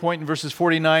 4th point in verses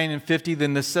 49 and 50, the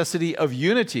necessity of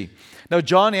unity. Now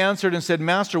John answered and said,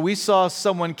 Master, we saw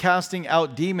someone casting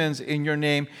out demons in your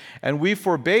name, and we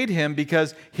forbade him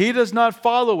because he does not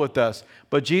follow with us.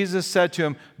 But Jesus said to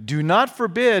him, do not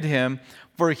forbid him,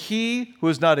 for he who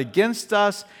is not against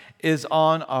us is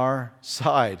on our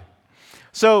side.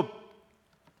 So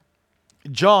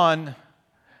John,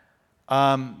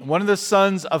 one of the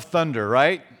sons of thunder,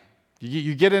 right?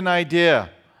 You get an idea.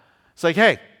 It's like,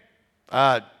 hey,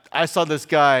 I saw this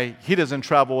guy. He doesn't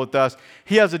travel with us.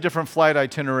 He has a different flight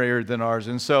itinerary than ours.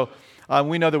 And so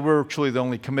we know that we're truly the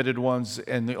only committed ones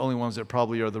and the only ones that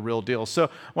probably are the real deal. So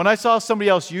when I saw somebody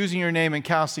else using your name and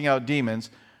casting out demons,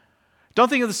 don't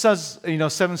think of the sons,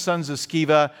 7 sons of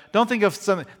Sceva. Don't think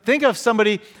of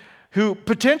somebody who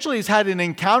potentially has had an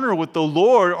encounter with the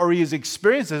Lord or he has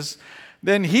experienced this.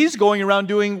 Then he's going around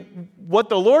doing what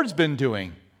the Lord's been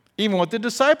doing, even what the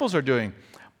disciples are doing.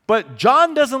 But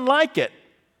John doesn't like it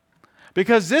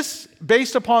because this,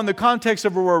 based upon the context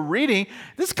of what we're reading,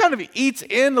 this kind of eats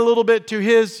in a little bit to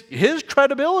his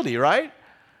credibility, right?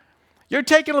 You're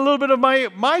taking a little bit of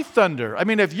my thunder. I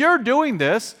mean, if you're doing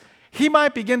this, he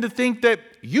might begin to think that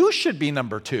you should be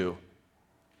number 2.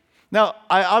 Now,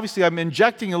 I'm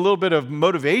injecting a little bit of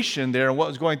motivation there in what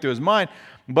was going through his mind,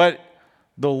 but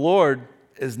the Lord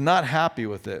is not happy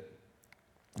with it.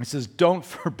 He says, don't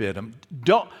forbid him.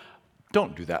 Don't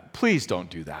do that. Please don't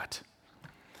do that.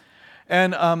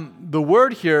 And the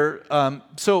word here, how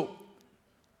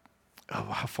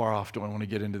far off do I want to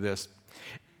get into this?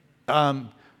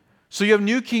 So you have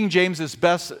New King James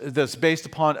that's based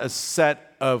upon a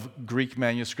set of Greek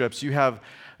manuscripts. You have,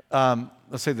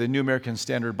 let's say, the New American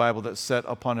Standard Bible that's set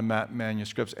upon a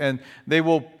manuscripts. And they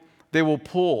will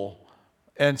pull.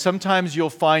 And sometimes you'll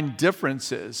find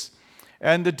differences.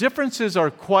 And the differences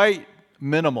are quite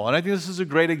minimal. And I think this is a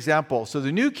great example. So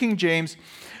the New King James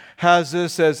has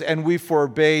this as, and we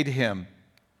forbade him.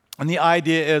 And the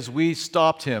idea is we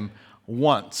stopped him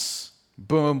once.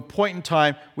 Boom, point in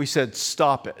time, we said,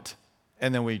 stop it.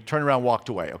 And then we turned around and walked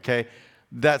away, okay?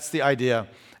 That's the idea.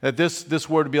 That this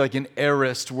word would be like an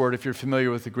aorist word if you're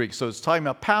familiar with the Greek. So it's talking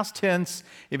about past tense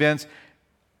events,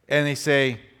 and they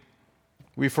say,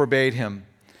 we forbade him.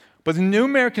 But the New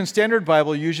American Standard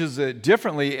Bible uses it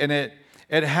differently, and it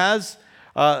has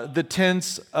the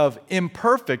tense of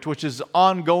imperfect, which is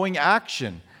ongoing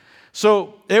action.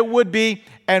 So it would be,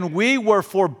 and we were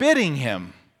forbidding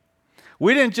him.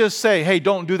 We didn't just say, hey,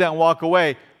 don't do that and walk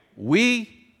away. We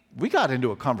got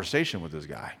into a conversation with this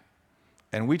guy.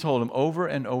 And we told him over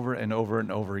and over and over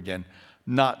and over again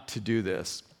not to do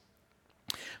this.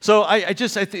 So I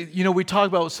think, we talk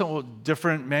about some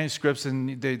different manuscripts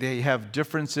and they have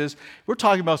differences. We're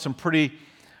talking about some pretty,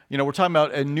 we're talking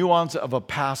about a nuance of a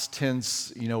past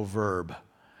tense, verb.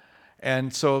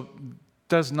 And so it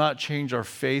does not change our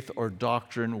faith or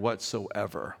doctrine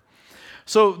whatsoever.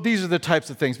 So these are the types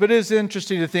of things. But it is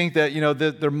interesting to think that,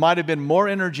 that there might have been more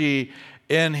energy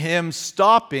in him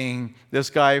stopping this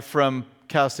guy from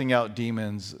casting out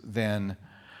demons than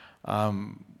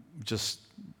just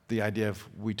the idea of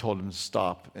we told him to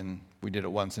stop and we did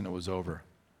it once and it was over.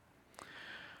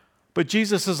 But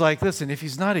Jesus is like, listen, if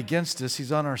he's not against us,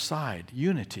 he's on our side.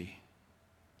 Unity.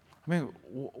 I mean,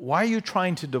 why are you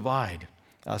trying to divide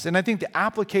us? And I think the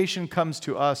application comes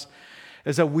to us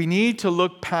is that we need to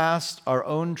look past our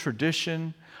own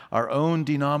tradition, our own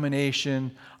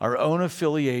denomination, our own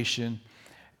affiliation,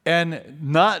 and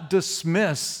not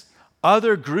dismiss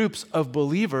other groups of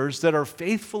believers that are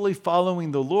faithfully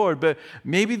following the Lord, but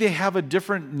maybe they have a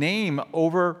different name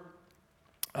over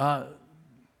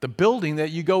the building that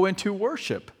you go into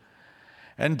worship.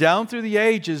 And down through the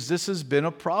ages, this has been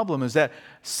a problem, is that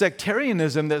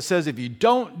sectarianism that says if you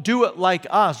don't do it like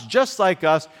us, just like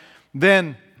us,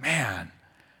 then, man,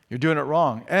 you're doing it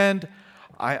wrong. And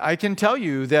I can tell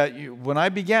you that when I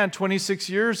began 26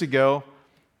 years ago,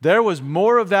 there was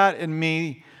more of that in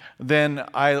me than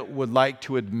I would like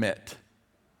to admit.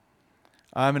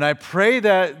 And I pray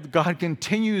that God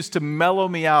continues to mellow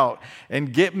me out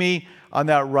and get me on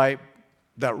that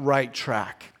right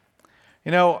track.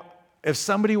 If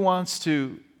somebody wants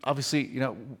to, obviously,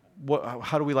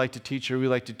 how do we like to teach here? We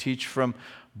like to teach from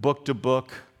book to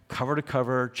book, cover to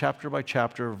cover, chapter by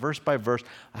chapter, verse by verse.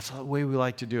 That's the way we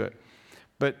like to do it.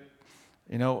 But,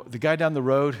 the guy down the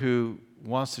road who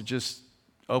wants to just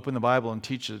open the Bible and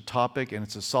teach a topic and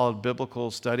it's a solid biblical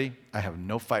study, I have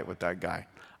no fight with that guy.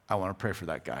 I want to pray for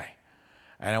that guy.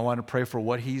 And I want to pray for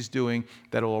what he's doing,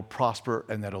 that it will prosper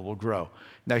and that it will grow.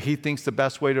 Now, he thinks the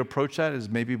best way to approach that is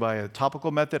maybe by a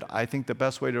topical method. I think the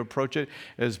best way to approach it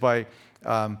is by,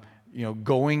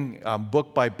 going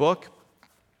book by book.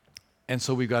 And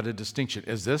so we got a distinction.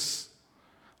 Is this,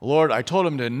 Lord, I told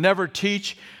him to never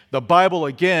teach the Bible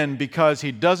again because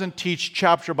he doesn't teach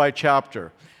chapter by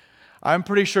chapter. I'm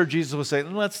pretty sure Jesus would say,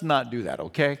 let's not do that,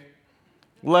 okay?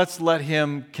 Let's let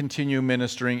him continue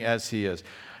ministering as he is.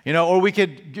 Or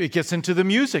it gets into the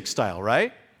music style,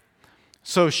 right?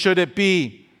 So should it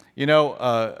be,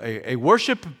 a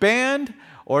worship band,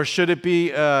 or should it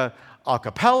be a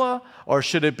cappella, or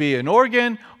should it be an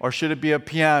organ, or should it be a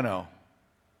piano?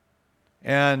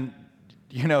 And,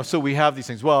 so we have these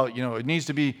things. Well, it needs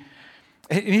to be.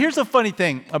 And here's the funny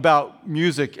thing about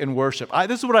music and worship.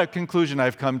 This is what a conclusion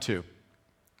I've come to.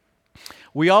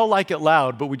 We all like it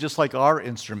loud, but we just like our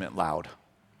instrument loud.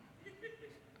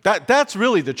 That's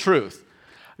really the truth.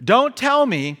 Don't tell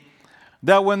me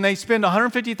that when they spend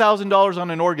 $150,000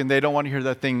 on an organ, they don't want to hear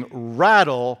that thing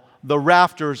rattle the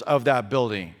rafters of that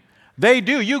building. They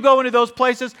do. You go into those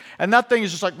places, and that thing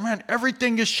is just like, man,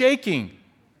 everything is shaking.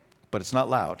 But it's not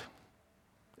loud.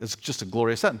 It's just a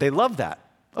glorious sound. They love that.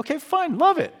 Okay, fine,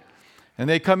 love it. And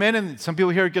they come in, and some people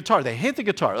hear a guitar. They hate the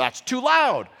guitar. That's too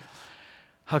loud.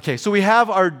 Okay, so we have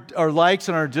our likes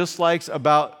and our dislikes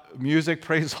about music.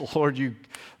 Praise the Lord.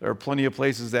 There are plenty of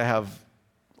places that have,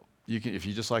 if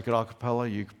you just like it a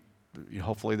cappella,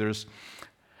 hopefully there's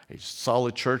a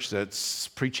solid church that's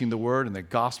preaching the word and the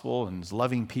gospel and is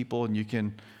loving people, and you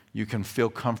can feel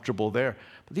comfortable there.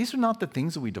 But these are not the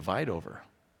things that we divide over.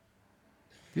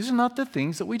 These are not the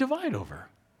things that we divide over.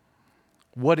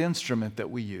 What instrument that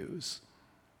we use,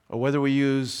 or whether we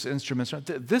use instruments.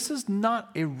 This is not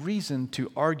a reason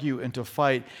to argue and to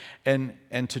fight and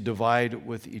to divide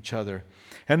with each other.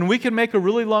 And we can make a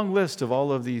really long list of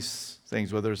all of these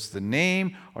things, whether it's the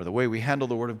name or the way we handle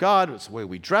the Word of God, or it's the way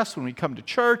we dress when we come to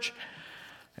church.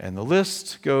 And the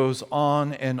list goes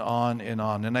on and on and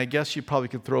on. And I guess you probably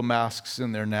could throw masks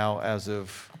in there now as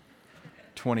of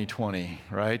 2020,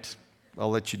 right? I'll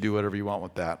let you do whatever you want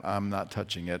with that. I'm not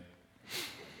touching it.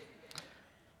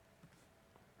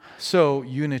 So,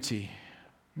 unity.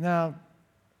 Now,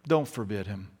 don't forbid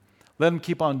him. Let him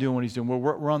keep on doing what he's doing.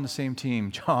 We're on the same team,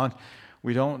 John.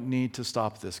 We don't need to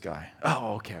stop this guy.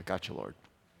 Oh, okay, I got you, Lord.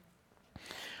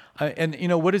 And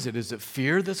what is it? Is it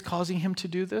fear that's causing him to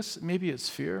do this? Maybe it's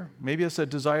fear. Maybe it's a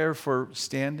desire for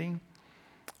standing.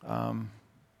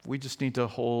 We just need to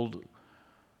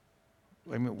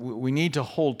we need to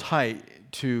hold tight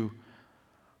to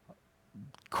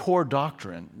core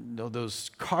doctrine, those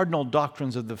cardinal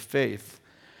doctrines of the faith.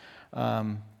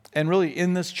 And really,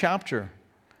 in this chapter,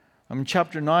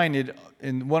 chapter 9,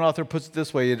 and one author puts it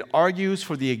this way: it argues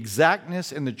for the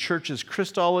exactness in the church's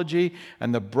Christology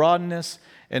and the broadness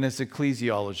in its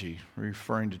ecclesiology,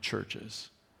 referring to churches.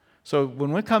 So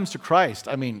when it comes to Christ,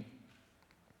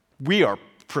 we are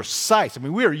precise.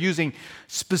 We are using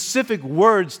specific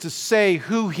words to say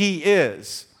who he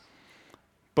is.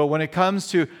 But when it comes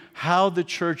to how the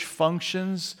church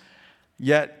functions,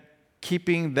 yet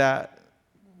keeping that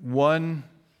one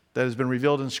that has been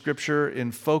revealed in Scripture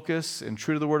in focus and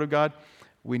true to the Word of God,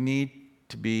 we need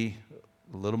to be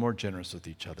a little more generous with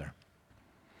each other.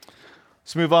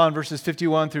 Let's move on, verses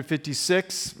 51 through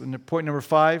 56. Point number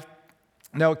 5.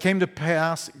 Now it came to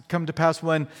pass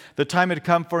when the time had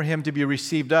come for him to be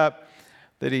received up,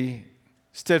 that he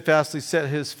steadfastly set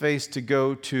his face to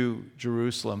go to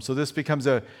Jerusalem. So this becomes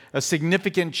a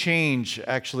significant change,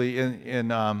 actually,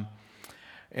 in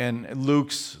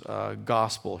Luke's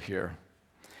gospel here.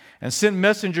 And sent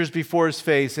messengers before his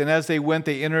face, and as they went,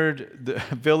 they entered the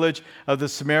village of the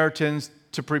Samaritans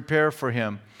to prepare for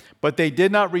him. But they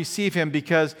did not receive him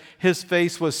because his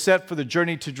face was set for the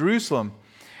journey to Jerusalem.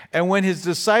 And when his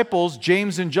disciples,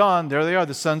 James and John, there they are,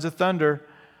 the sons of thunder,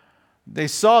 they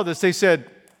saw this, they said,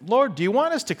 Lord, do you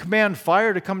want us to command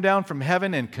fire to come down from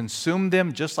heaven and consume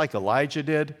them just like Elijah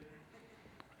did?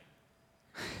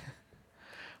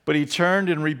 But he turned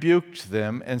and rebuked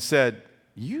them and said,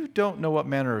 "You don't know what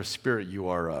manner of spirit you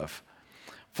are of.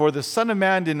 For the Son of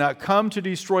Man did not come to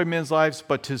destroy men's lives,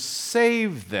 but to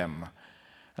save them."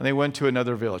 And they went to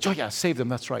another village. Oh yeah, save them,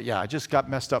 that's right. Yeah, I just got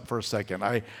messed up for a second.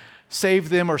 I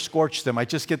saved them or scorched them. I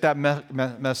just get that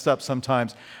messed up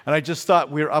sometimes. And I just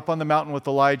thought we were up on the mountain with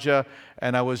Elijah,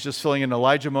 and I was just feeling an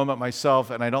Elijah moment myself,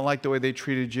 and I don't like the way they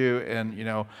treated you, and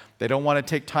they don't want to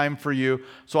take time for you.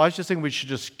 So I was just thinking we should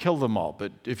just kill them all.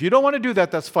 But if you don't want to do that,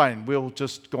 that's fine. We'll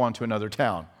just go on to another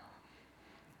town.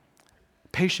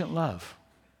 Patient love.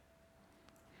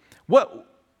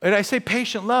 And I say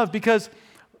patient love because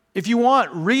if you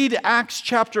want, read Acts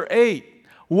chapter 8.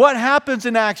 What happens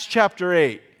in Acts chapter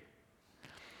 8?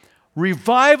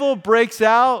 Revival breaks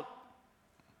out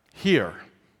here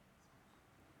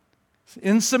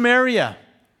in Samaria,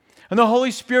 and the Holy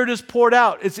Spirit is poured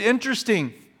out. It's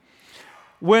interesting.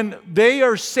 When they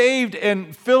are saved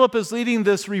and Philip is leading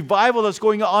this revival that's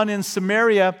going on in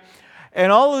Samaria,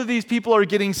 and all of these people are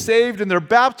getting saved and they're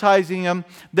baptizing them,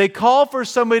 they call for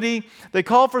some of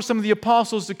the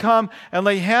apostles to come and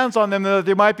lay hands on them that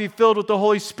they might be filled with the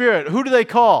Holy Spirit. Who do they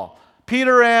call?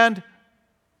 Peter and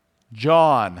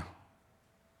John.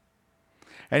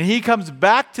 And he comes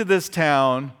back to this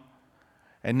town,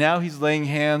 and now he's laying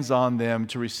hands on them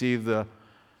to receive the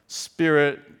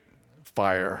Spirit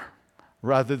fire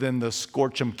rather than the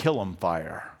scorch 'em, kill 'em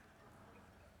fire.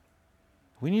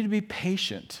 We need to be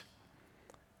patient.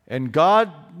 And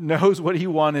God knows what he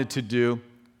wanted to do.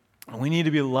 And we need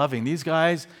to be loving. These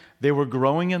guys, they were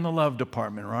growing in the love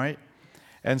department, right?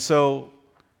 And so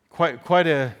quite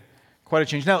a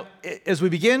change. Now, as we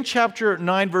begin chapter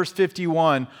 9, verse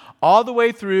 51, all the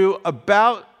way through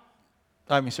Luke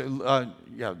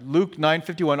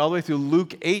 9:51, all the way through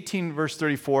Luke 18, verse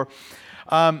 34,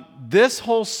 this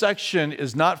whole section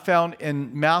is not found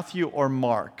in Matthew or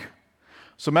Mark.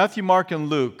 So Matthew, Mark, and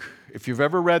Luke, if you've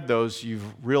ever read those,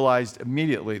 you've realized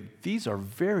immediately these are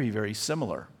very, very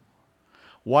similar.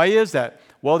 Why is that?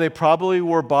 Well, they probably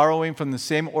were borrowing from the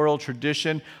same oral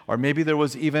tradition, or maybe there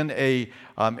was even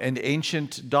an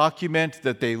ancient document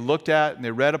that they looked at and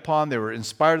they read upon. They were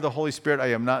inspired of the Holy Spirit. I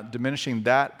am not diminishing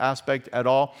that aspect at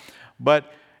all.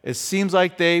 But it seems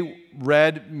like they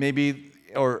read maybe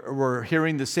or were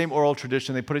hearing the same oral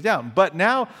tradition. They put it down. But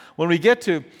now when we get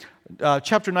to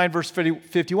chapter 9, verse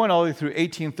 51, all the way through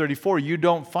 18:34, you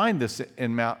don't find this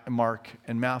in Mark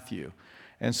and Matthew.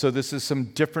 And so this is some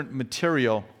different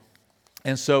material.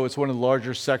 And so it's one of the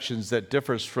larger sections that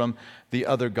differs from the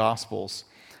other Gospels.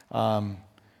 And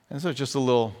so just a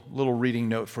little reading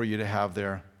note for you to have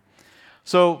there.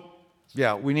 So,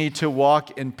 yeah, we need to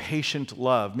walk in patient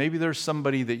love. Maybe there's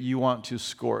somebody that you want to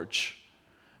scorch,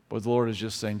 but the Lord is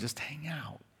just saying, just hang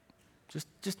out.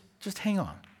 Just hang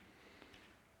on.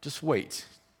 Just wait.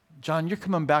 John, you're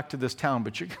coming back to this town,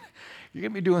 but you're going to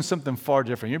be doing something far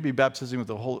different. You're going to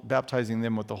be baptizing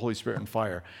them with the Holy Spirit and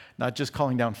fire, not just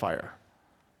calling down fire.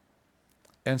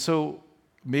 And so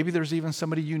maybe there's even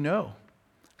somebody you know.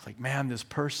 It's like, man, this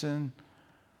person,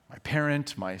 my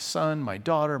parent, my son, my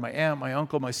daughter, my aunt, my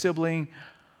uncle, my sibling,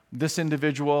 this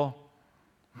individual,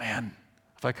 man,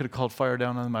 if I could have called fire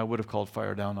down on them, I would have called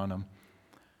fire down on them.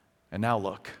 And now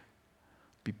look,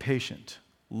 be patient,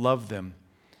 love them,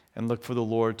 and look for the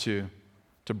Lord to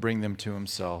bring them to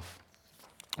himself.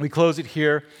 We close it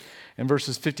here in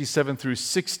verses 57 through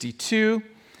 62.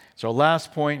 It's our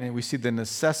last point, and we see the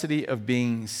necessity of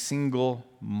being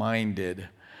single-minded.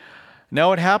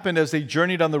 Now it happened as they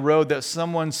journeyed on the road that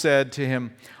someone said to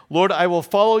him, "Lord, I will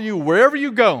follow you wherever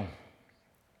you go."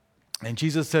 And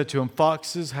Jesus said to him,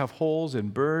 "Foxes have holes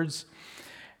and birds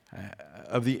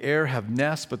of the air have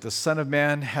nests, but the Son of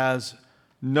Man has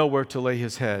nowhere to lay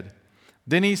his head."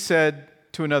 Then he said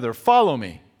to another, "Follow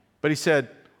me." But he said,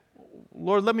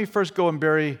 "Lord, let me first go and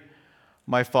bury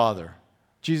my father."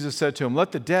 Jesus said to him,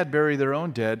 "Let the dead bury their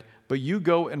own dead, but you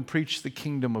go and preach the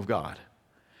kingdom of God."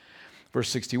 Verse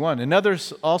 61, another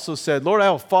also said, "Lord,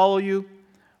 I will follow you,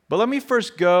 but let me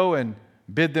first go and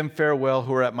bid them farewell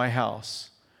who are at my house."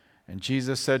 And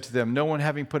Jesus said to them, "No one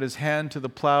having put his hand to the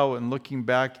plow and looking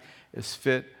back is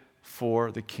fit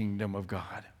for the kingdom of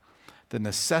God." The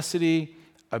necessity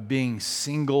of being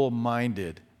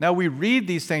single-minded. Now we read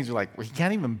these things, we're like, well, he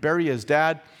can't even bury his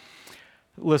dad.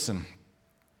 Listen,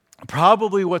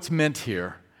 probably what's meant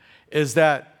here is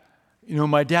that,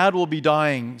 my dad will be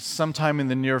dying sometime in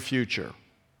the near future.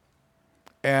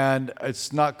 And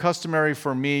it's not customary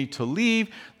for me to leave.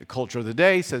 The culture of the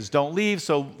day says don't leave,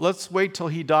 so let's wait till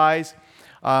he dies,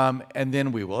 and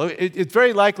then we will. It's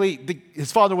very likely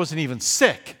his father wasn't even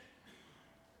sick.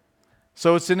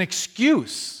 So it's an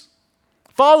excuse.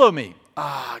 Follow me.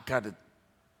 I got to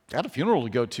I got a funeral to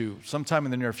go to sometime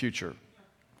in the near future.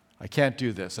 I can't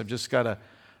do this. I've got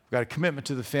a commitment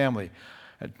to the family.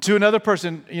 To another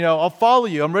person, I'll follow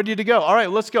you. I'm ready to go. All right,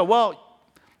 let's go. Well,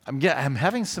 I'm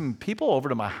having some people over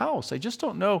to my house. I just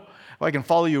don't know if I can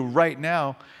follow you right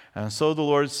now. And so the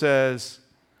Lord says,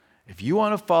 if you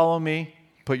want to follow me,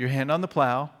 put your hand on the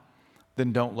plow,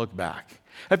 then don't look back.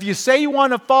 If you say you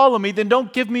want to follow me, then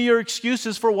don't give me your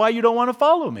excuses for why you don't want to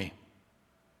follow me.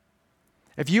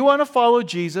 If you want to follow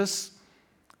Jesus,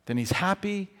 then he's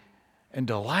happy and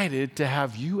delighted to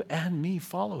have you and me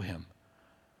follow him.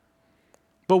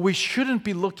 But we shouldn't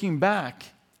be looking back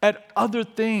at other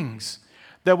things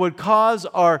that would cause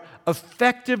our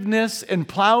effectiveness in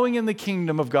plowing in the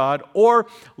kingdom of God, or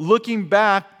looking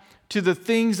back to the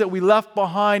things that we left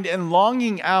behind and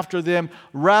longing after them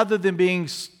rather than being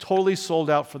totally sold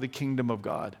out for the kingdom of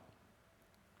God.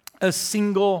 A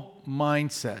single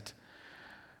mindset.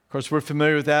 Of course, we're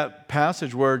familiar with that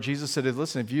passage where Jesus said,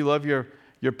 listen, if you love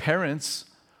your parents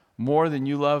more than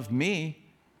you love me,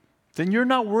 then you're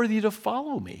not worthy to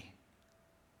follow me.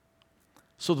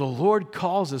 So the Lord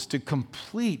calls us to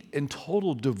complete and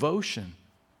total devotion.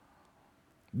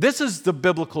 This is the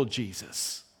biblical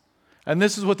Jesus. And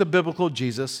this is what the biblical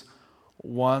Jesus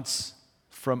wants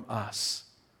from us,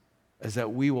 is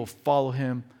that we will follow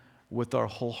him with our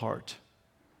whole heart.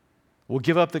 We'll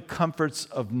give up the comforts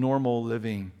of normal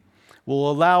living. We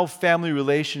won't allow family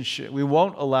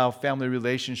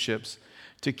relationships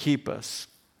to keep us.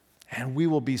 And we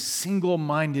will be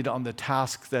single-minded on the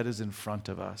task that is in front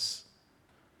of us.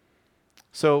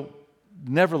 So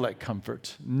never let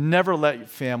comfort, never let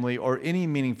family or any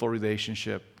meaningful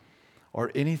relationship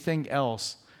or anything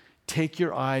else take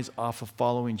your eyes off of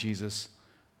following Jesus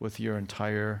with your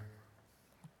entire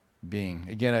being.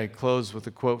 Again, I close with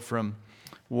a quote from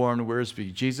Warren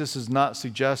Wiersbe. Jesus is not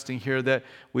suggesting here that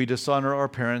we dishonor our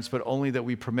parents, but only that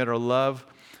we permit our love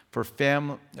for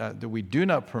family, that we do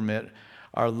not permit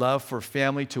our love for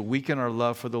family to weaken our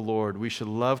love for the Lord. We should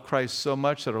love Christ so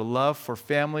much that our love for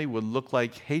family would look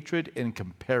like hatred in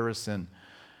comparison.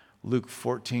 Luke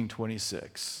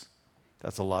 14:26.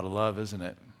 That's a lot of love, isn't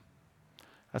it?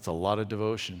 That's a lot of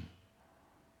devotion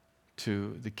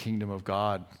to the kingdom of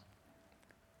God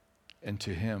and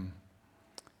to him.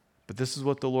 But this is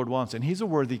what the Lord wants. And he's a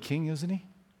worthy king, isn't he?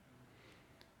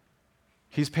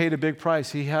 He's paid a big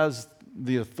price. He has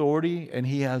the authority and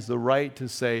he has the right to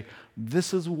say,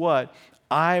 this is what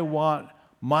I want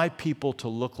my people to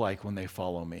look like when they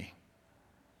follow me.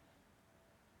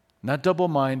 Not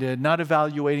double-minded, not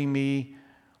evaluating me.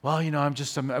 Well,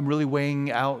 I'm really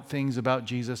weighing out things about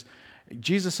Jesus.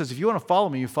 Jesus says, if you want to follow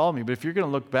me, you follow me. But if you're going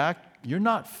to look back, you're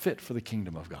not fit for the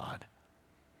kingdom of God.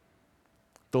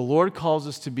 The Lord calls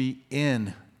us to be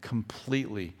in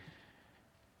completely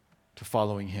to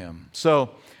following him.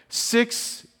 So,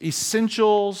 6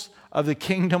 essentials of the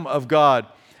kingdom of God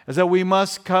is that we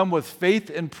must come with faith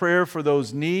and prayer for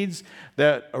those needs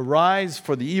that arise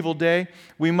for the evil day.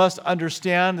 We must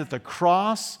understand that the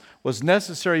cross was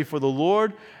necessary for the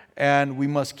Lord, and we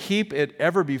must keep it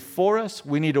ever before us.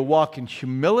 We need to walk in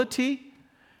humility.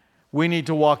 We need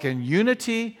to walk in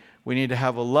unity. We need to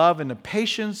have a love and a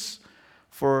patience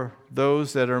for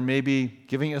those that are maybe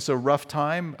giving us a rough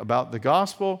time about the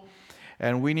gospel.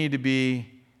 And we need to be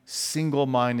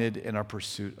single-minded in our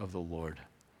pursuit of the Lord.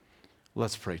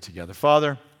 Let's pray together.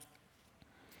 Father,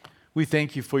 we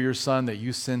thank you for your Son, that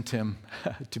you sent him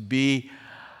to be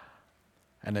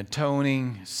an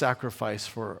atoning sacrifice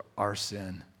for our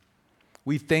sin.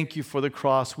 We thank you for the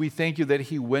cross. We thank you that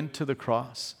he went to the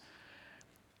cross.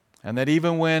 And that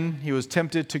even when he was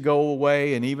tempted to go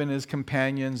away, and even his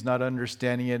companions not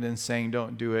understanding it and saying,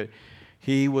 don't do it,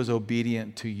 he was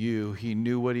obedient to you. He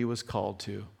knew what he was called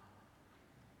to.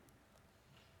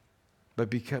 But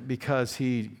because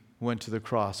he went to the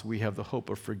cross, we have the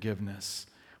hope of forgiveness.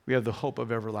 We have the hope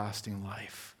of everlasting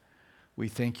life. We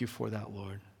thank you for that,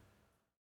 Lord.